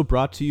is also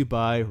brought to you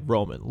by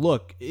Roman.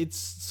 Look, it's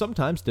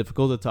sometimes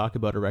difficult to talk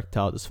about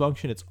erectile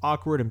dysfunction. It's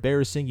awkward,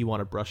 embarrassing. You want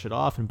to brush it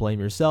off and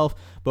blame yourself.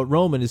 But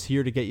Roman is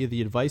here to get you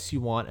the advice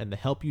you want and the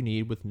help you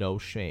need with no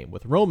shame.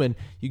 With Roman,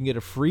 you can get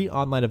a free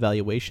online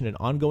evaluation and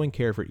ongoing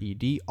care for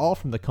ED, all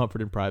from the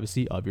comfort and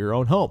privacy of your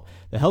own home.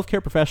 The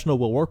healthcare professional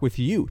will work with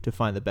you to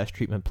find the best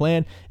treatment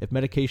plan. If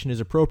medication is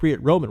appropriate,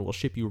 Roman will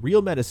ship you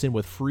real medicine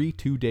with free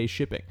 2-day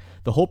shipping.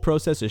 The whole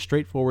process is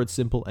straightforward,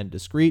 simple, and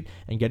discreet,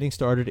 and getting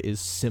started is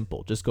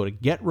simple. Just go to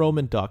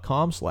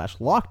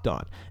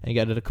getroman.com/lockedon and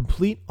get a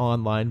complete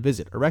online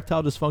visit.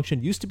 Erectile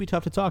dysfunction used to be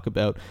tough to talk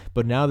about,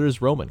 but now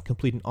there's Roman.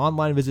 Complete an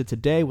online visit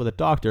today with a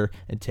doctor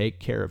and take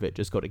care of it.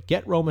 Just go to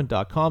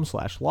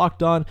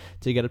getroman.com/lockedon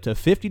to get up to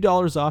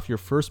 $50 off your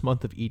first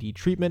month of ED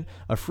treatment,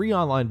 a free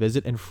online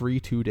visit, and free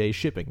 2-day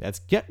shipping.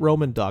 That's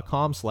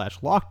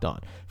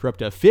getroman.com/lockedon for up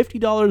to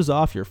 $50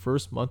 off your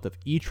first month of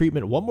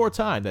e-treatment. One more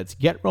time, that's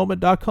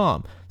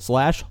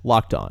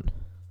getroman.com/lockedon.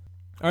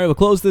 All right, we'll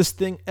close this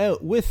thing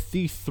out with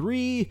the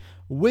 3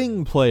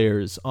 wing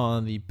players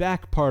on the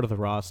back part of the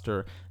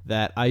roster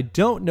that I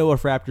don't know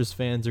if Raptors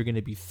fans are going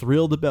to be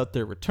thrilled about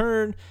their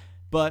return,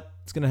 but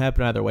it's going to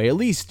happen either way, at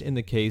least in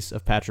the case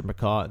of Patrick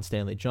McCaw and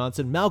Stanley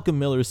Johnson. Malcolm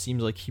Miller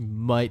seems like he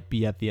might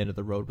be at the end of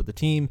the road with the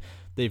team.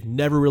 They've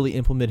never really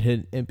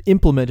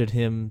implemented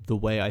him the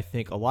way I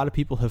think a lot of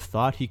people have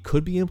thought he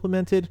could be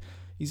implemented.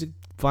 He's a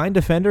fine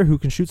defender who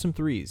can shoot some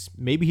threes.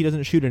 Maybe he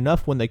doesn't shoot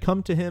enough when they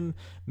come to him.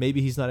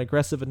 Maybe he's not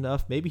aggressive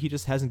enough. Maybe he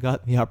just hasn't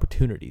gotten the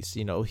opportunities.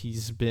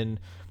 He's been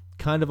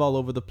kind of all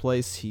over the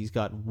place. He's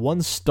got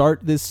 1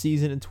 start this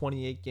season in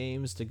 28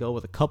 games to go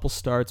with a couple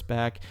starts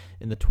back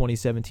in the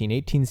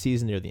 2017-18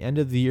 season near the end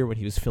of the year when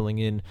he was filling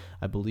in,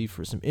 I believe,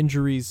 for some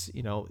injuries.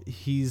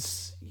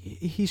 He's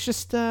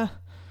just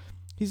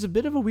he's a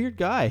bit of a weird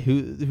guy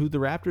who the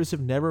Raptors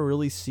have never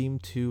really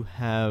seemed to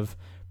have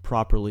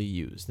properly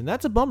used. And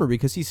that's a bummer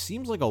because he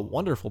seems like a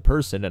wonderful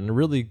person and a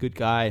really good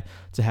guy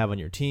to have on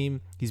your team.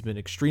 He's been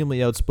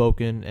extremely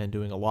outspoken and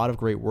doing a lot of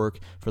great work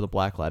for the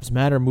Black Lives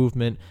Matter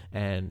movement.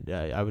 And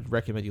I would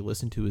recommend you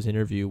listen to his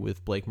interview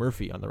with Blake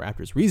Murphy on the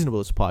Raptors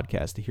Reasonableness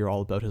podcast to hear all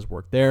about his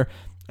work there.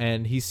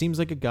 And he seems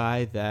like a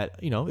guy that,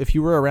 if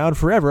you were around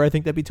forever, I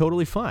think that'd be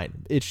totally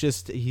fine. It's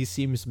just he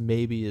seems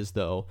maybe as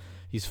though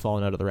he's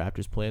fallen out of the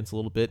Raptors' plans a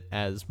little bit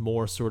as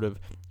more sort of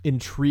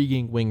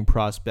intriguing wing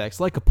prospects,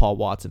 like a Paul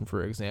Watson,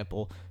 for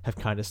example, have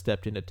kind of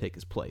stepped in to take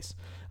his place.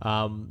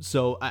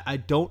 So I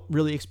don't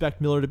really expect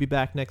Miller to be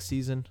back next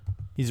season.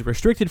 He's a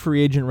restricted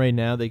free agent right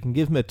now. They can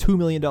give him a $2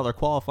 million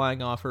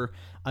qualifying offer.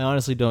 I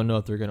honestly don't know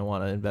if they're going to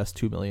want to invest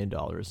 $2 million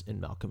in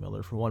Malcolm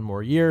Miller for 1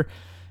 more year.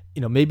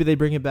 Maybe they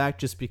bring him back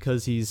just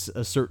because he's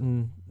a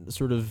certain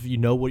sort of,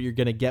 what you're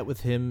going to get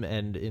with him,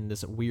 and in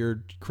this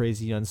weird,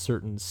 crazy,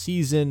 uncertain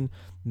season,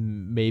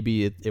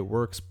 maybe it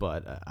works,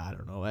 but I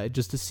don't know. It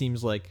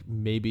seems like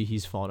maybe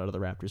he's fallen out of the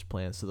Raptors'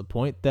 plans to the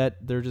point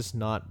that they're just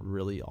not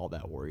really all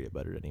that worried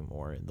about it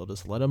anymore, and they'll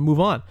just let him move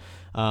on.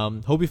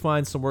 Hope he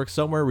finds some work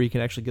somewhere where he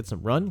can actually get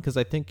some run, because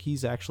I think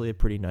he's actually a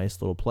pretty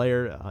nice little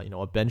player,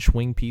 a bench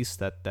wing piece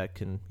that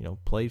can,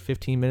 play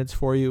 15 minutes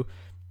for you.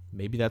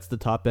 Maybe that's the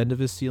top end of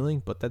his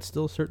ceiling, but that's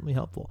still certainly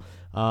helpful.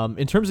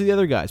 In terms of the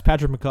other guys,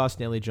 Patrick McCaw,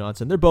 Stanley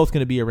Johnson, they're both going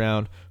to be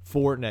around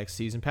for next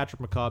season.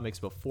 Patrick McCaw makes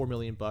about $4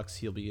 million.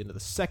 He'll be into the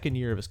 2nd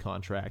year of his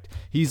contract.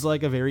 He's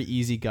like a very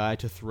easy guy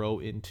to throw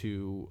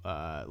into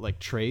like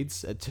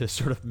trades to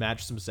sort of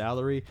match some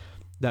salary.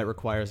 That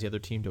requires the other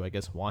team to, I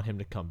guess, want him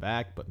to come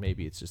back, but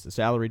maybe it's just a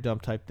salary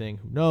dump type thing.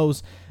 Who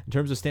knows? In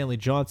terms of Stanley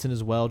Johnson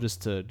as well,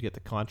 just to get the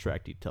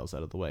contract details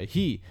out of the way,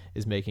 he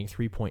is making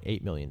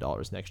 $3.8 million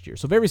next year.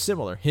 So very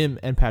similar, him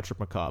and Patrick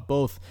McCaw,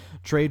 both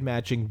trade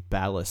matching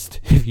ballast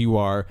if you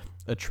are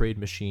a trade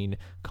machine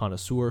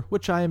connoisseur,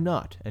 which I am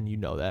not, and you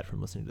know that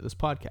from listening to this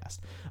podcast.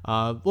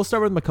 We'll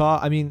start with McCaw.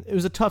 I mean, it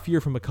was a tough year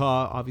for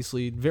McCaw,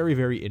 obviously very,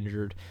 very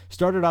injured.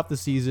 Started off the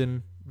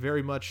season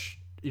very much,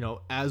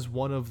 as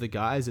one of the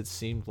guys it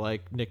seemed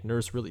like Nick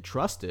Nurse really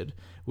trusted,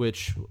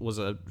 which was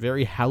a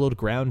very hallowed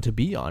ground to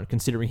be on,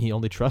 considering he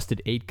only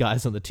trusted 8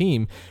 guys on the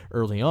team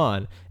early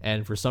on.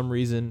 And for some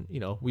reason,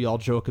 we all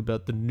joke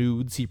about the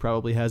nudes he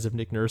probably has of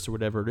Nick Nurse or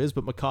whatever it is,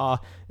 but McCaw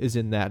is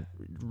in that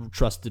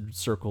trusted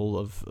circle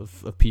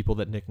of people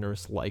that Nick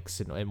Nurse likes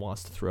and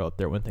wants to throw out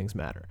there when things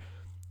matter.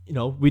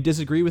 We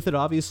disagree with it,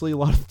 obviously, a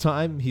lot of the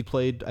time. He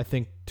played, I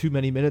think, too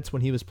many minutes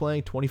when he was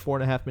playing.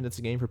 24.5 minutes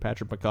a game for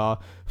Patrick McCaw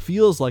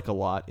feels like a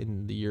lot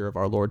in the year of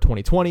our Lord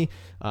 2020.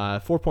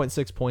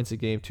 4.6 points a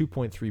game,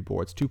 2.3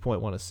 boards,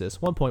 2.1 assists,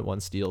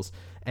 1.1 steals.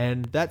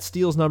 And that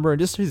steals number and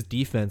just his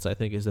defense, I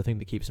think, is the thing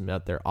that keeps him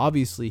out there.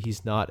 Obviously,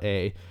 he's not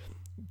a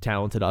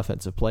talented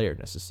offensive player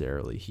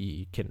necessarily.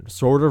 He can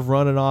sort of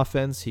run an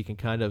offense. He can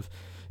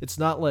it's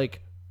not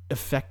like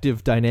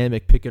effective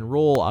dynamic pick and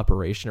roll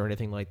operation or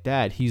anything like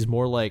that. He's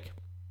more like,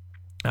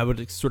 I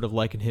would sort of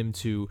liken him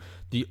to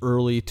the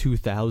early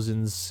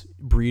 2000s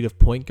breed of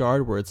point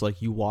guard, where it's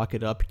like you walk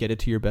it up, get it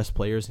to your best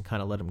players, and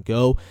kind of let them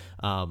go.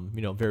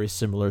 Very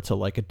similar to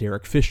like a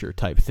Derek Fisher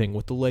type thing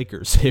with the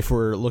Lakers, if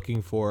we're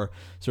looking for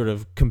sort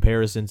of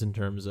comparisons in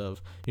terms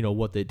of,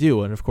 what they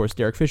do. And of course,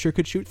 Derek Fisher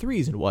could shoot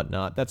threes and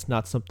whatnot. That's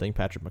not something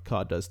Patrick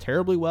McCaw does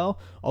terribly well,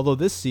 although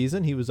this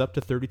season he was up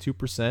to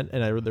 32%,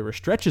 and there were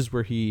stretches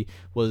where he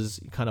was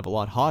kind of a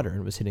lot hotter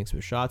and was hitting some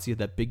shots. He had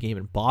that big game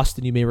in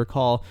Boston, you may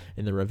recall,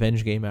 in the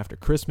revenge game after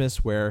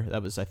Christmas, where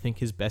that was, I think,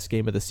 his best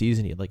game of the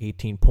season. He had like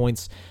 18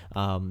 points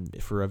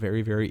for a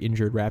very, very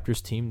injured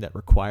Raptors team that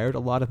required a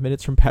lot of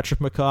minutes from Patrick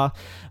McCaw.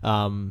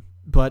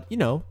 But,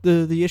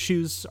 the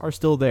issues are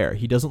still there.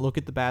 He doesn't look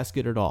at the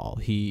basket at all.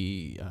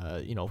 He,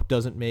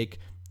 doesn't make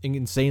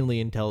insanely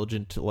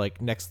intelligent,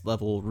 like, next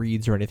level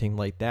reads or anything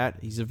like that.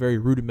 He's a very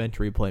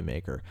rudimentary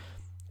playmaker.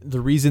 The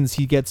reasons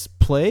he gets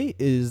play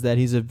is that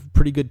he's a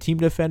pretty good team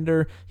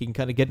defender. He can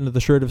kind of get into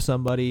the shirt of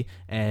somebody,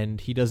 and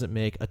he doesn't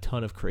make a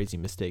ton of crazy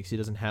mistakes. He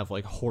doesn't have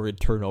like horrid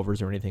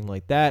turnovers or anything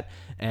like that.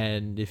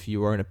 And if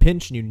you are in a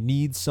pinch and you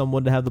need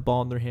someone to have the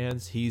ball in their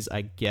hands, he's,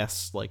 I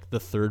guess, like the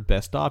third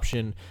best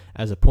option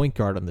as a point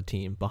guard on the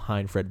team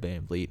behind Fred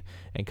VanVleet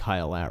and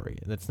Kyle Lowry.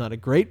 And that's not a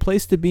great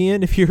place to be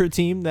in if you're a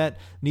team that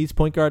needs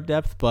point guard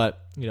depth,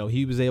 but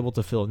he was able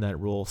to fill in that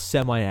role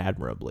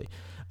semi-admirably.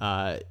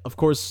 Of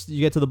course, you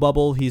get to the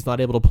bubble, he's not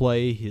able to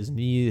play. His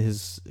knee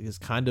has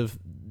kind of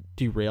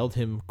derailed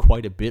him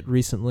quite a bit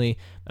recently,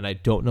 and I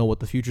don't know what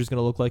the future is going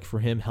to look like for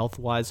him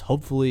health-wise.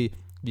 Hopefully,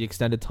 the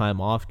extended time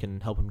off can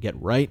help him get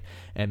right,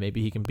 and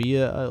maybe he can be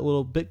a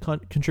little bit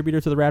contributor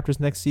to the Raptors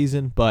next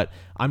season, but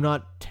I'm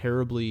not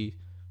terribly,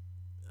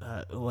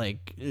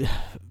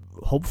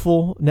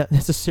 hopeful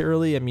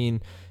necessarily. I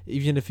mean,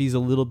 even if he's a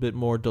little bit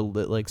more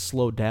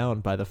slowed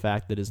down by the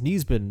fact that his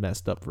knee's been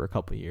messed up for a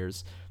couple of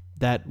years,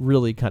 that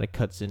really kind of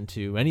cuts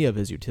into any of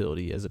his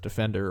utility as a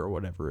defender or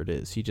whatever it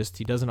is. He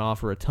doesn't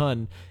offer a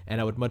ton,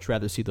 and I would much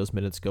rather see those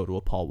minutes go to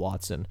a Paul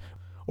Watson.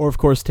 Or, of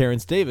course,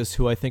 Terrence Davis,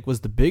 who I think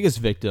was the biggest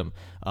victim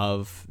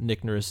of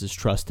Nick Nurse's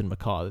trust in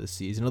McCaw this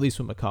season, at least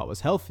when McCaw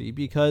was healthy,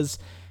 because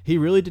he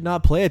really did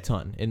not play a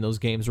ton in those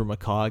games where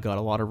McCaw got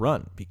a lot of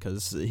run,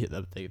 because they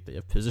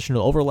have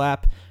positional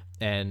overlap,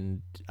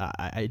 and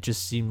I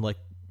just seemed like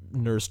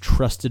Nurse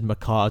trusted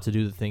McCaw to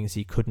do the things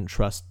he couldn't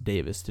trust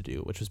Davis to do,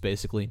 which was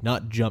basically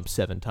not jump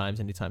 7 times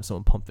anytime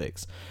someone pump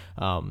fakes.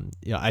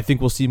 I think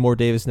we'll see more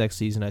Davis next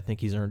season. I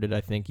think he's earned it. I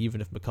think even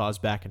if McCaw's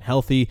back and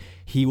healthy,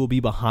 he will be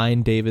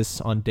behind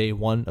Davis on day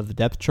 1 of the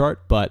depth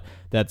chart, but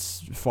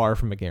that's far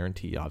from a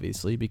guarantee,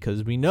 obviously,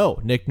 because we know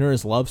Nick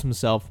Nurse loves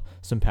himself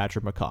some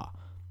Patrick McCaw.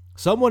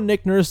 Someone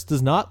Nick Nurse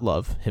does not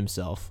love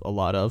himself a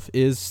lot of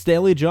is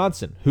Stanley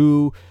Johnson,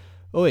 who...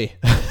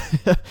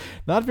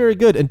 not very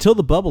good until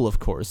the bubble, of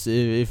course.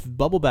 If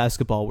bubble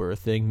basketball were a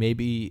thing,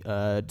 maybe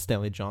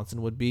Stanley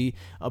Johnson would be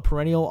a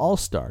perennial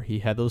all-star. He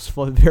had those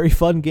very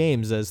fun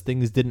games as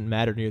things didn't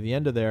matter near the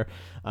end of there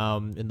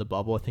in the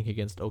bubble, I think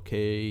against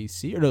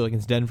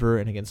against Denver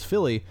and against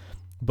Philly.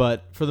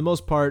 But for the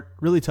most part,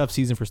 really tough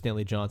season for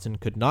Stanley Johnson.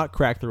 Could not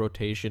crack the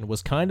rotation.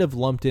 Was kind of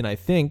lumped in, I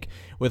think,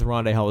 with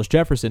Rondae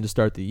Hollis-Jefferson to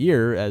start the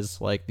year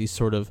as like these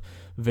sort of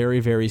very,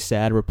 very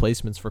sad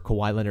replacements for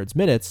Kawhi Leonard's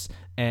minutes.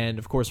 And,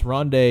 of course,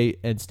 Rondae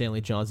and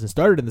Stanley Johnson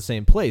started in the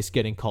same place,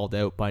 getting called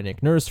out by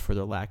Nick Nurse for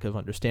their lack of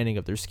understanding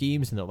of their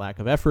schemes and their lack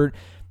of effort.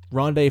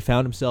 Rondae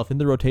found himself in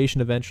the rotation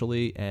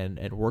eventually and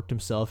worked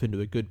himself into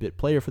a good bit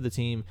player for the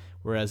team,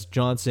 whereas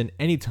Johnson,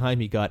 anytime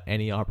he got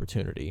any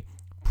opportunity,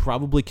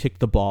 probably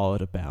kicked the ball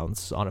out of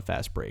bounds on a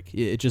fast break.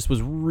 It just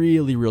was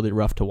really, really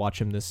rough to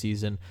watch him this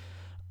season.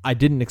 I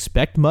didn't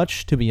expect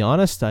much, to be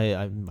honest.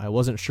 I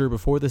wasn't sure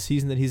before the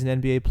season that he's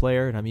an NBA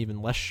player, and I'm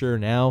even less sure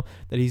now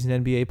that he's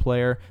an NBA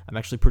player. I'm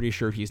actually pretty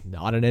sure he's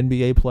not an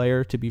NBA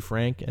player, to be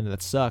frank, and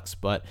that sucks.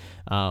 But,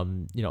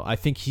 I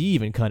think he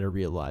even kind of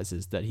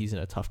realizes that he's in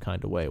a tough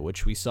kind of way,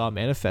 which we saw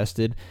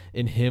manifested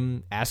in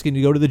him asking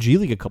to go to the G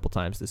League a couple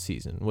times this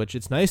season, which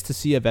it's nice to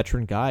see a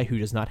veteran guy who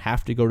does not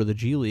have to go to the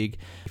G League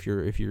if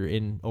you're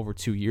in over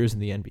 2 years in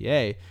the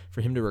NBA,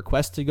 for him to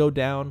request to go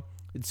down.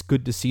 It's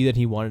good to see that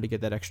he wanted to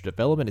get that extra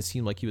development. It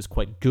seemed like he was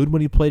quite good when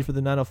he played for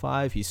the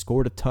 905. He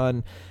scored a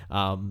ton,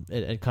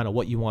 and kind of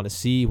what you want to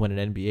see when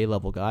an NBA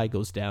level guy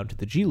goes down to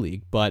the G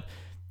League. But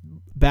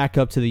back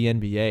up to the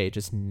NBA, it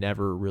just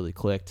never really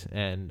clicked,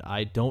 and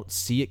I don't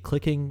see it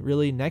clicking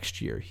really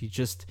next year.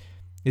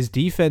 His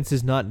defense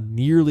is not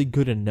nearly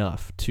good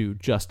enough to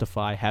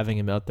justify having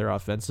him out there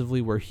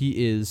offensively, where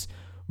he is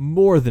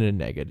more than a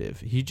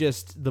negative.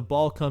 The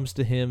ball comes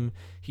to him.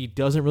 He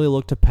doesn't really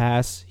look to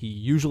pass. He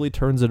usually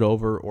turns it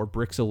over or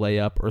bricks a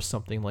layup or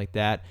something like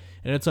that.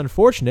 And it's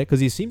unfortunate because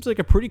he seems like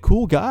a pretty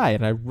cool guy.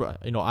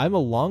 And I'm a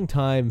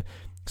longtime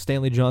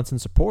Stanley Johnson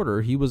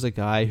supporter. He was a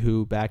guy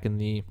who back in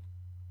the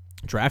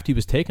draft he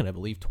was taken, I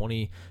believe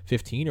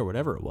 2015 or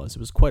whatever it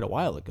was quite a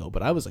while ago,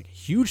 but I was like a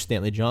huge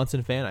Stanley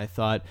Johnson fan. I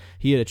thought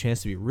he had a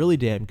chance to be really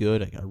damn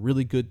good, a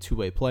really good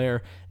two-way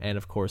player, and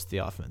of course the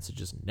offense had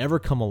just never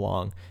come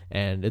along,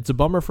 and it's a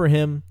bummer for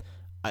him.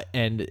 I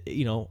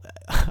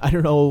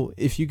don't know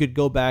if you could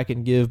go back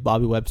and give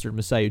Bobby Webster and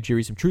Masai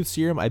Ujiri some truth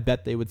serum. I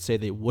bet they would say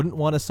they wouldn't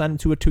want to sign him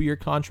to a 2-year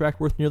contract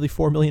worth nearly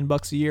 $4 million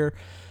a year,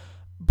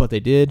 but they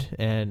did,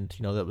 and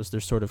that was their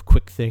sort of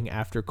quick thing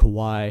after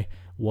Kawhi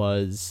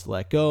was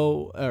let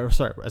go,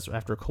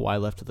 after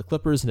Kawhi left to the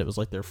Clippers, and it was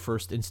like their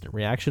first instant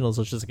reaction was,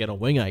 let's just get a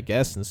wing, I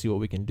guess, and see what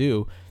we can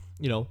do.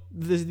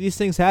 These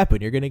things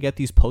happen. You're going to get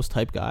these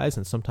post-type guys,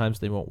 and sometimes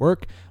they won't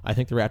work. I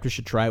think the Raptors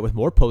should try it with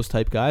more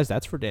post-type guys.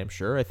 That's for damn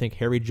sure. I think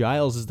Harry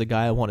Giles is the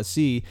guy I want to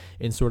see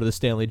in sort of the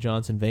Stanley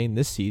Johnson vein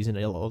this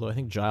season, although I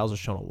think Giles has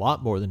shown a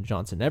lot more than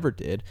Johnson ever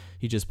did.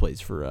 He just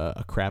plays for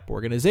a crap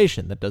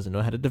organization that doesn't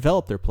know how to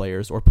develop their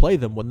players or play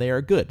them when they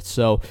are good.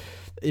 So,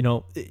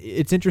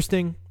 it's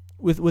interesting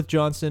with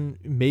Johnson.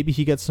 Maybe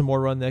he gets some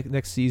more run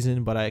next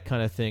season, but I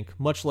kind of think,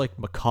 much like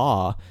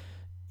McCaw,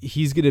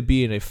 he's going to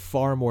be in a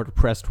far more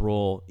depressed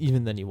role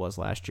even than he was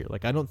last year.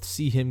 Like, I don't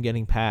see him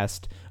getting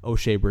past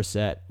O'Shea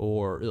Brissett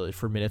or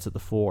for minutes at the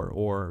 4,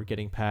 or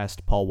getting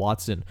past Paul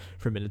Watson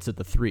for minutes at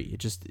the 3. It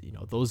just,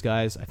 those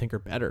guys I think are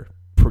better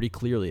pretty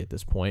clearly at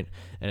this point,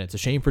 and it's a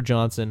shame for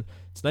Johnson.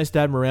 It's nice to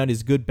have him around.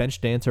 He's a good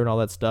bench dancer and all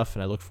that stuff,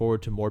 and I look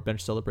forward to more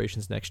bench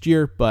celebrations next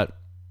year, but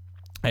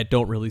I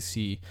don't really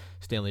see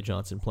Stanley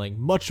Johnson playing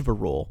much of a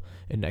role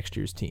in next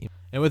year's team.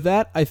 And with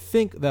that, I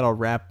think that'll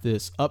wrap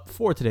this up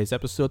for today's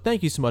episode.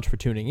 Thank you so much for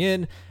tuning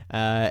in,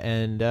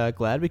 and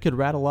glad we could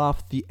rattle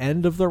off the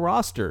end of the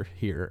roster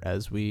here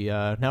as we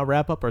now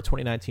wrap up our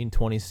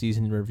 2019-20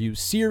 season review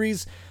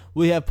series.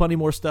 We have plenty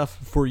more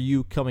stuff for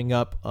you coming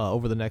up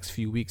over the next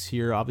few weeks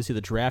here. Obviously, the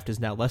draft is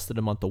now less than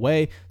a month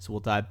away, so we'll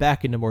dive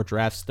back into more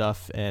draft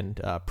stuff and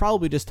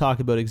probably just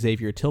talk about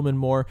Xavier Tillman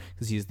more,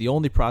 because he's the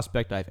only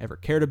prospect I've ever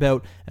cared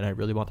about, and I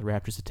really want the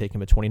Raptors to take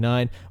him at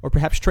 29, or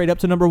perhaps trade up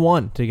to number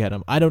 1 to get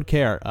him. I don't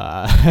care.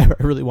 I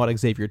really want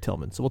Xavier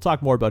Tillman. So we'll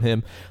talk more about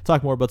him,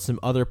 talk more about some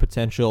other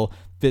potential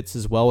fits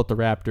as well with the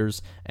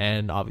Raptors,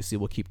 and obviously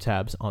we'll keep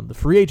tabs on the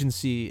free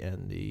agency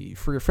and the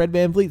Fred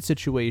VanVleet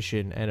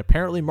situation, and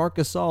apparently Marc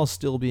Gasol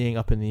still being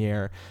up in the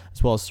air,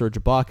 as well as Serge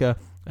Ibaka.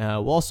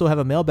 We'll also have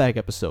a mailbag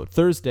episode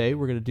Thursday.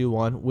 We're going to do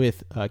one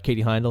with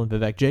Katie Heindel and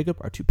Vivek Jacob,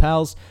 our two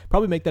pals.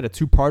 Probably make that a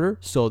two-parter,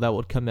 so that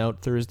will come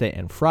out Thursday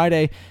and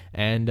Friday,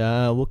 and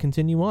we'll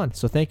continue on.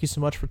 So thank you so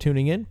much for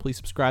tuning in. Please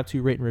subscribe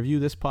to, rate, and review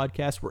this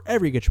podcast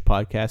wherever you get your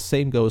podcasts.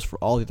 Same goes for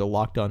all the other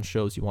Locked On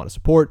shows you want to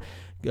support.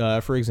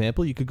 For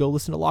example, you could go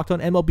listen to Locked On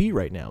MLB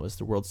right now as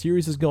the World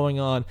Series is going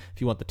on.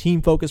 If you want the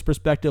team-focused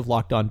perspective,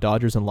 Locked On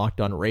Dodgers and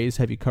Locked On Rays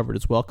have you covered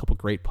as well. A couple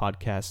great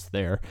podcasts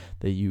there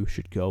that you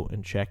should go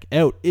and check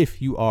out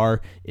if you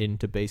are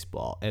into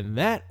baseball. And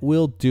that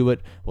will do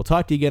it. We'll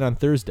talk to you again on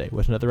Thursday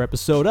with another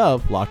episode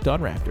of Locked On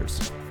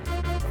Raptors.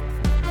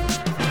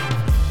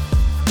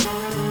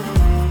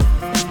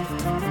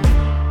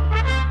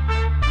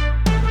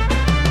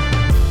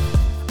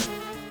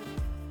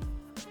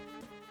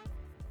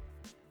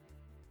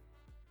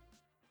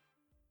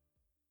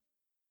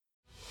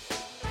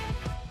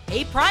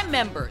 Hey, Prime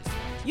members,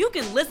 you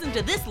can listen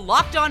to this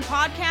Locked On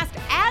podcast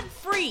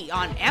ad-free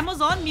on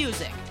Amazon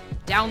Music.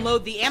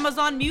 Download the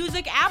Amazon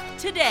Music app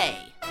today.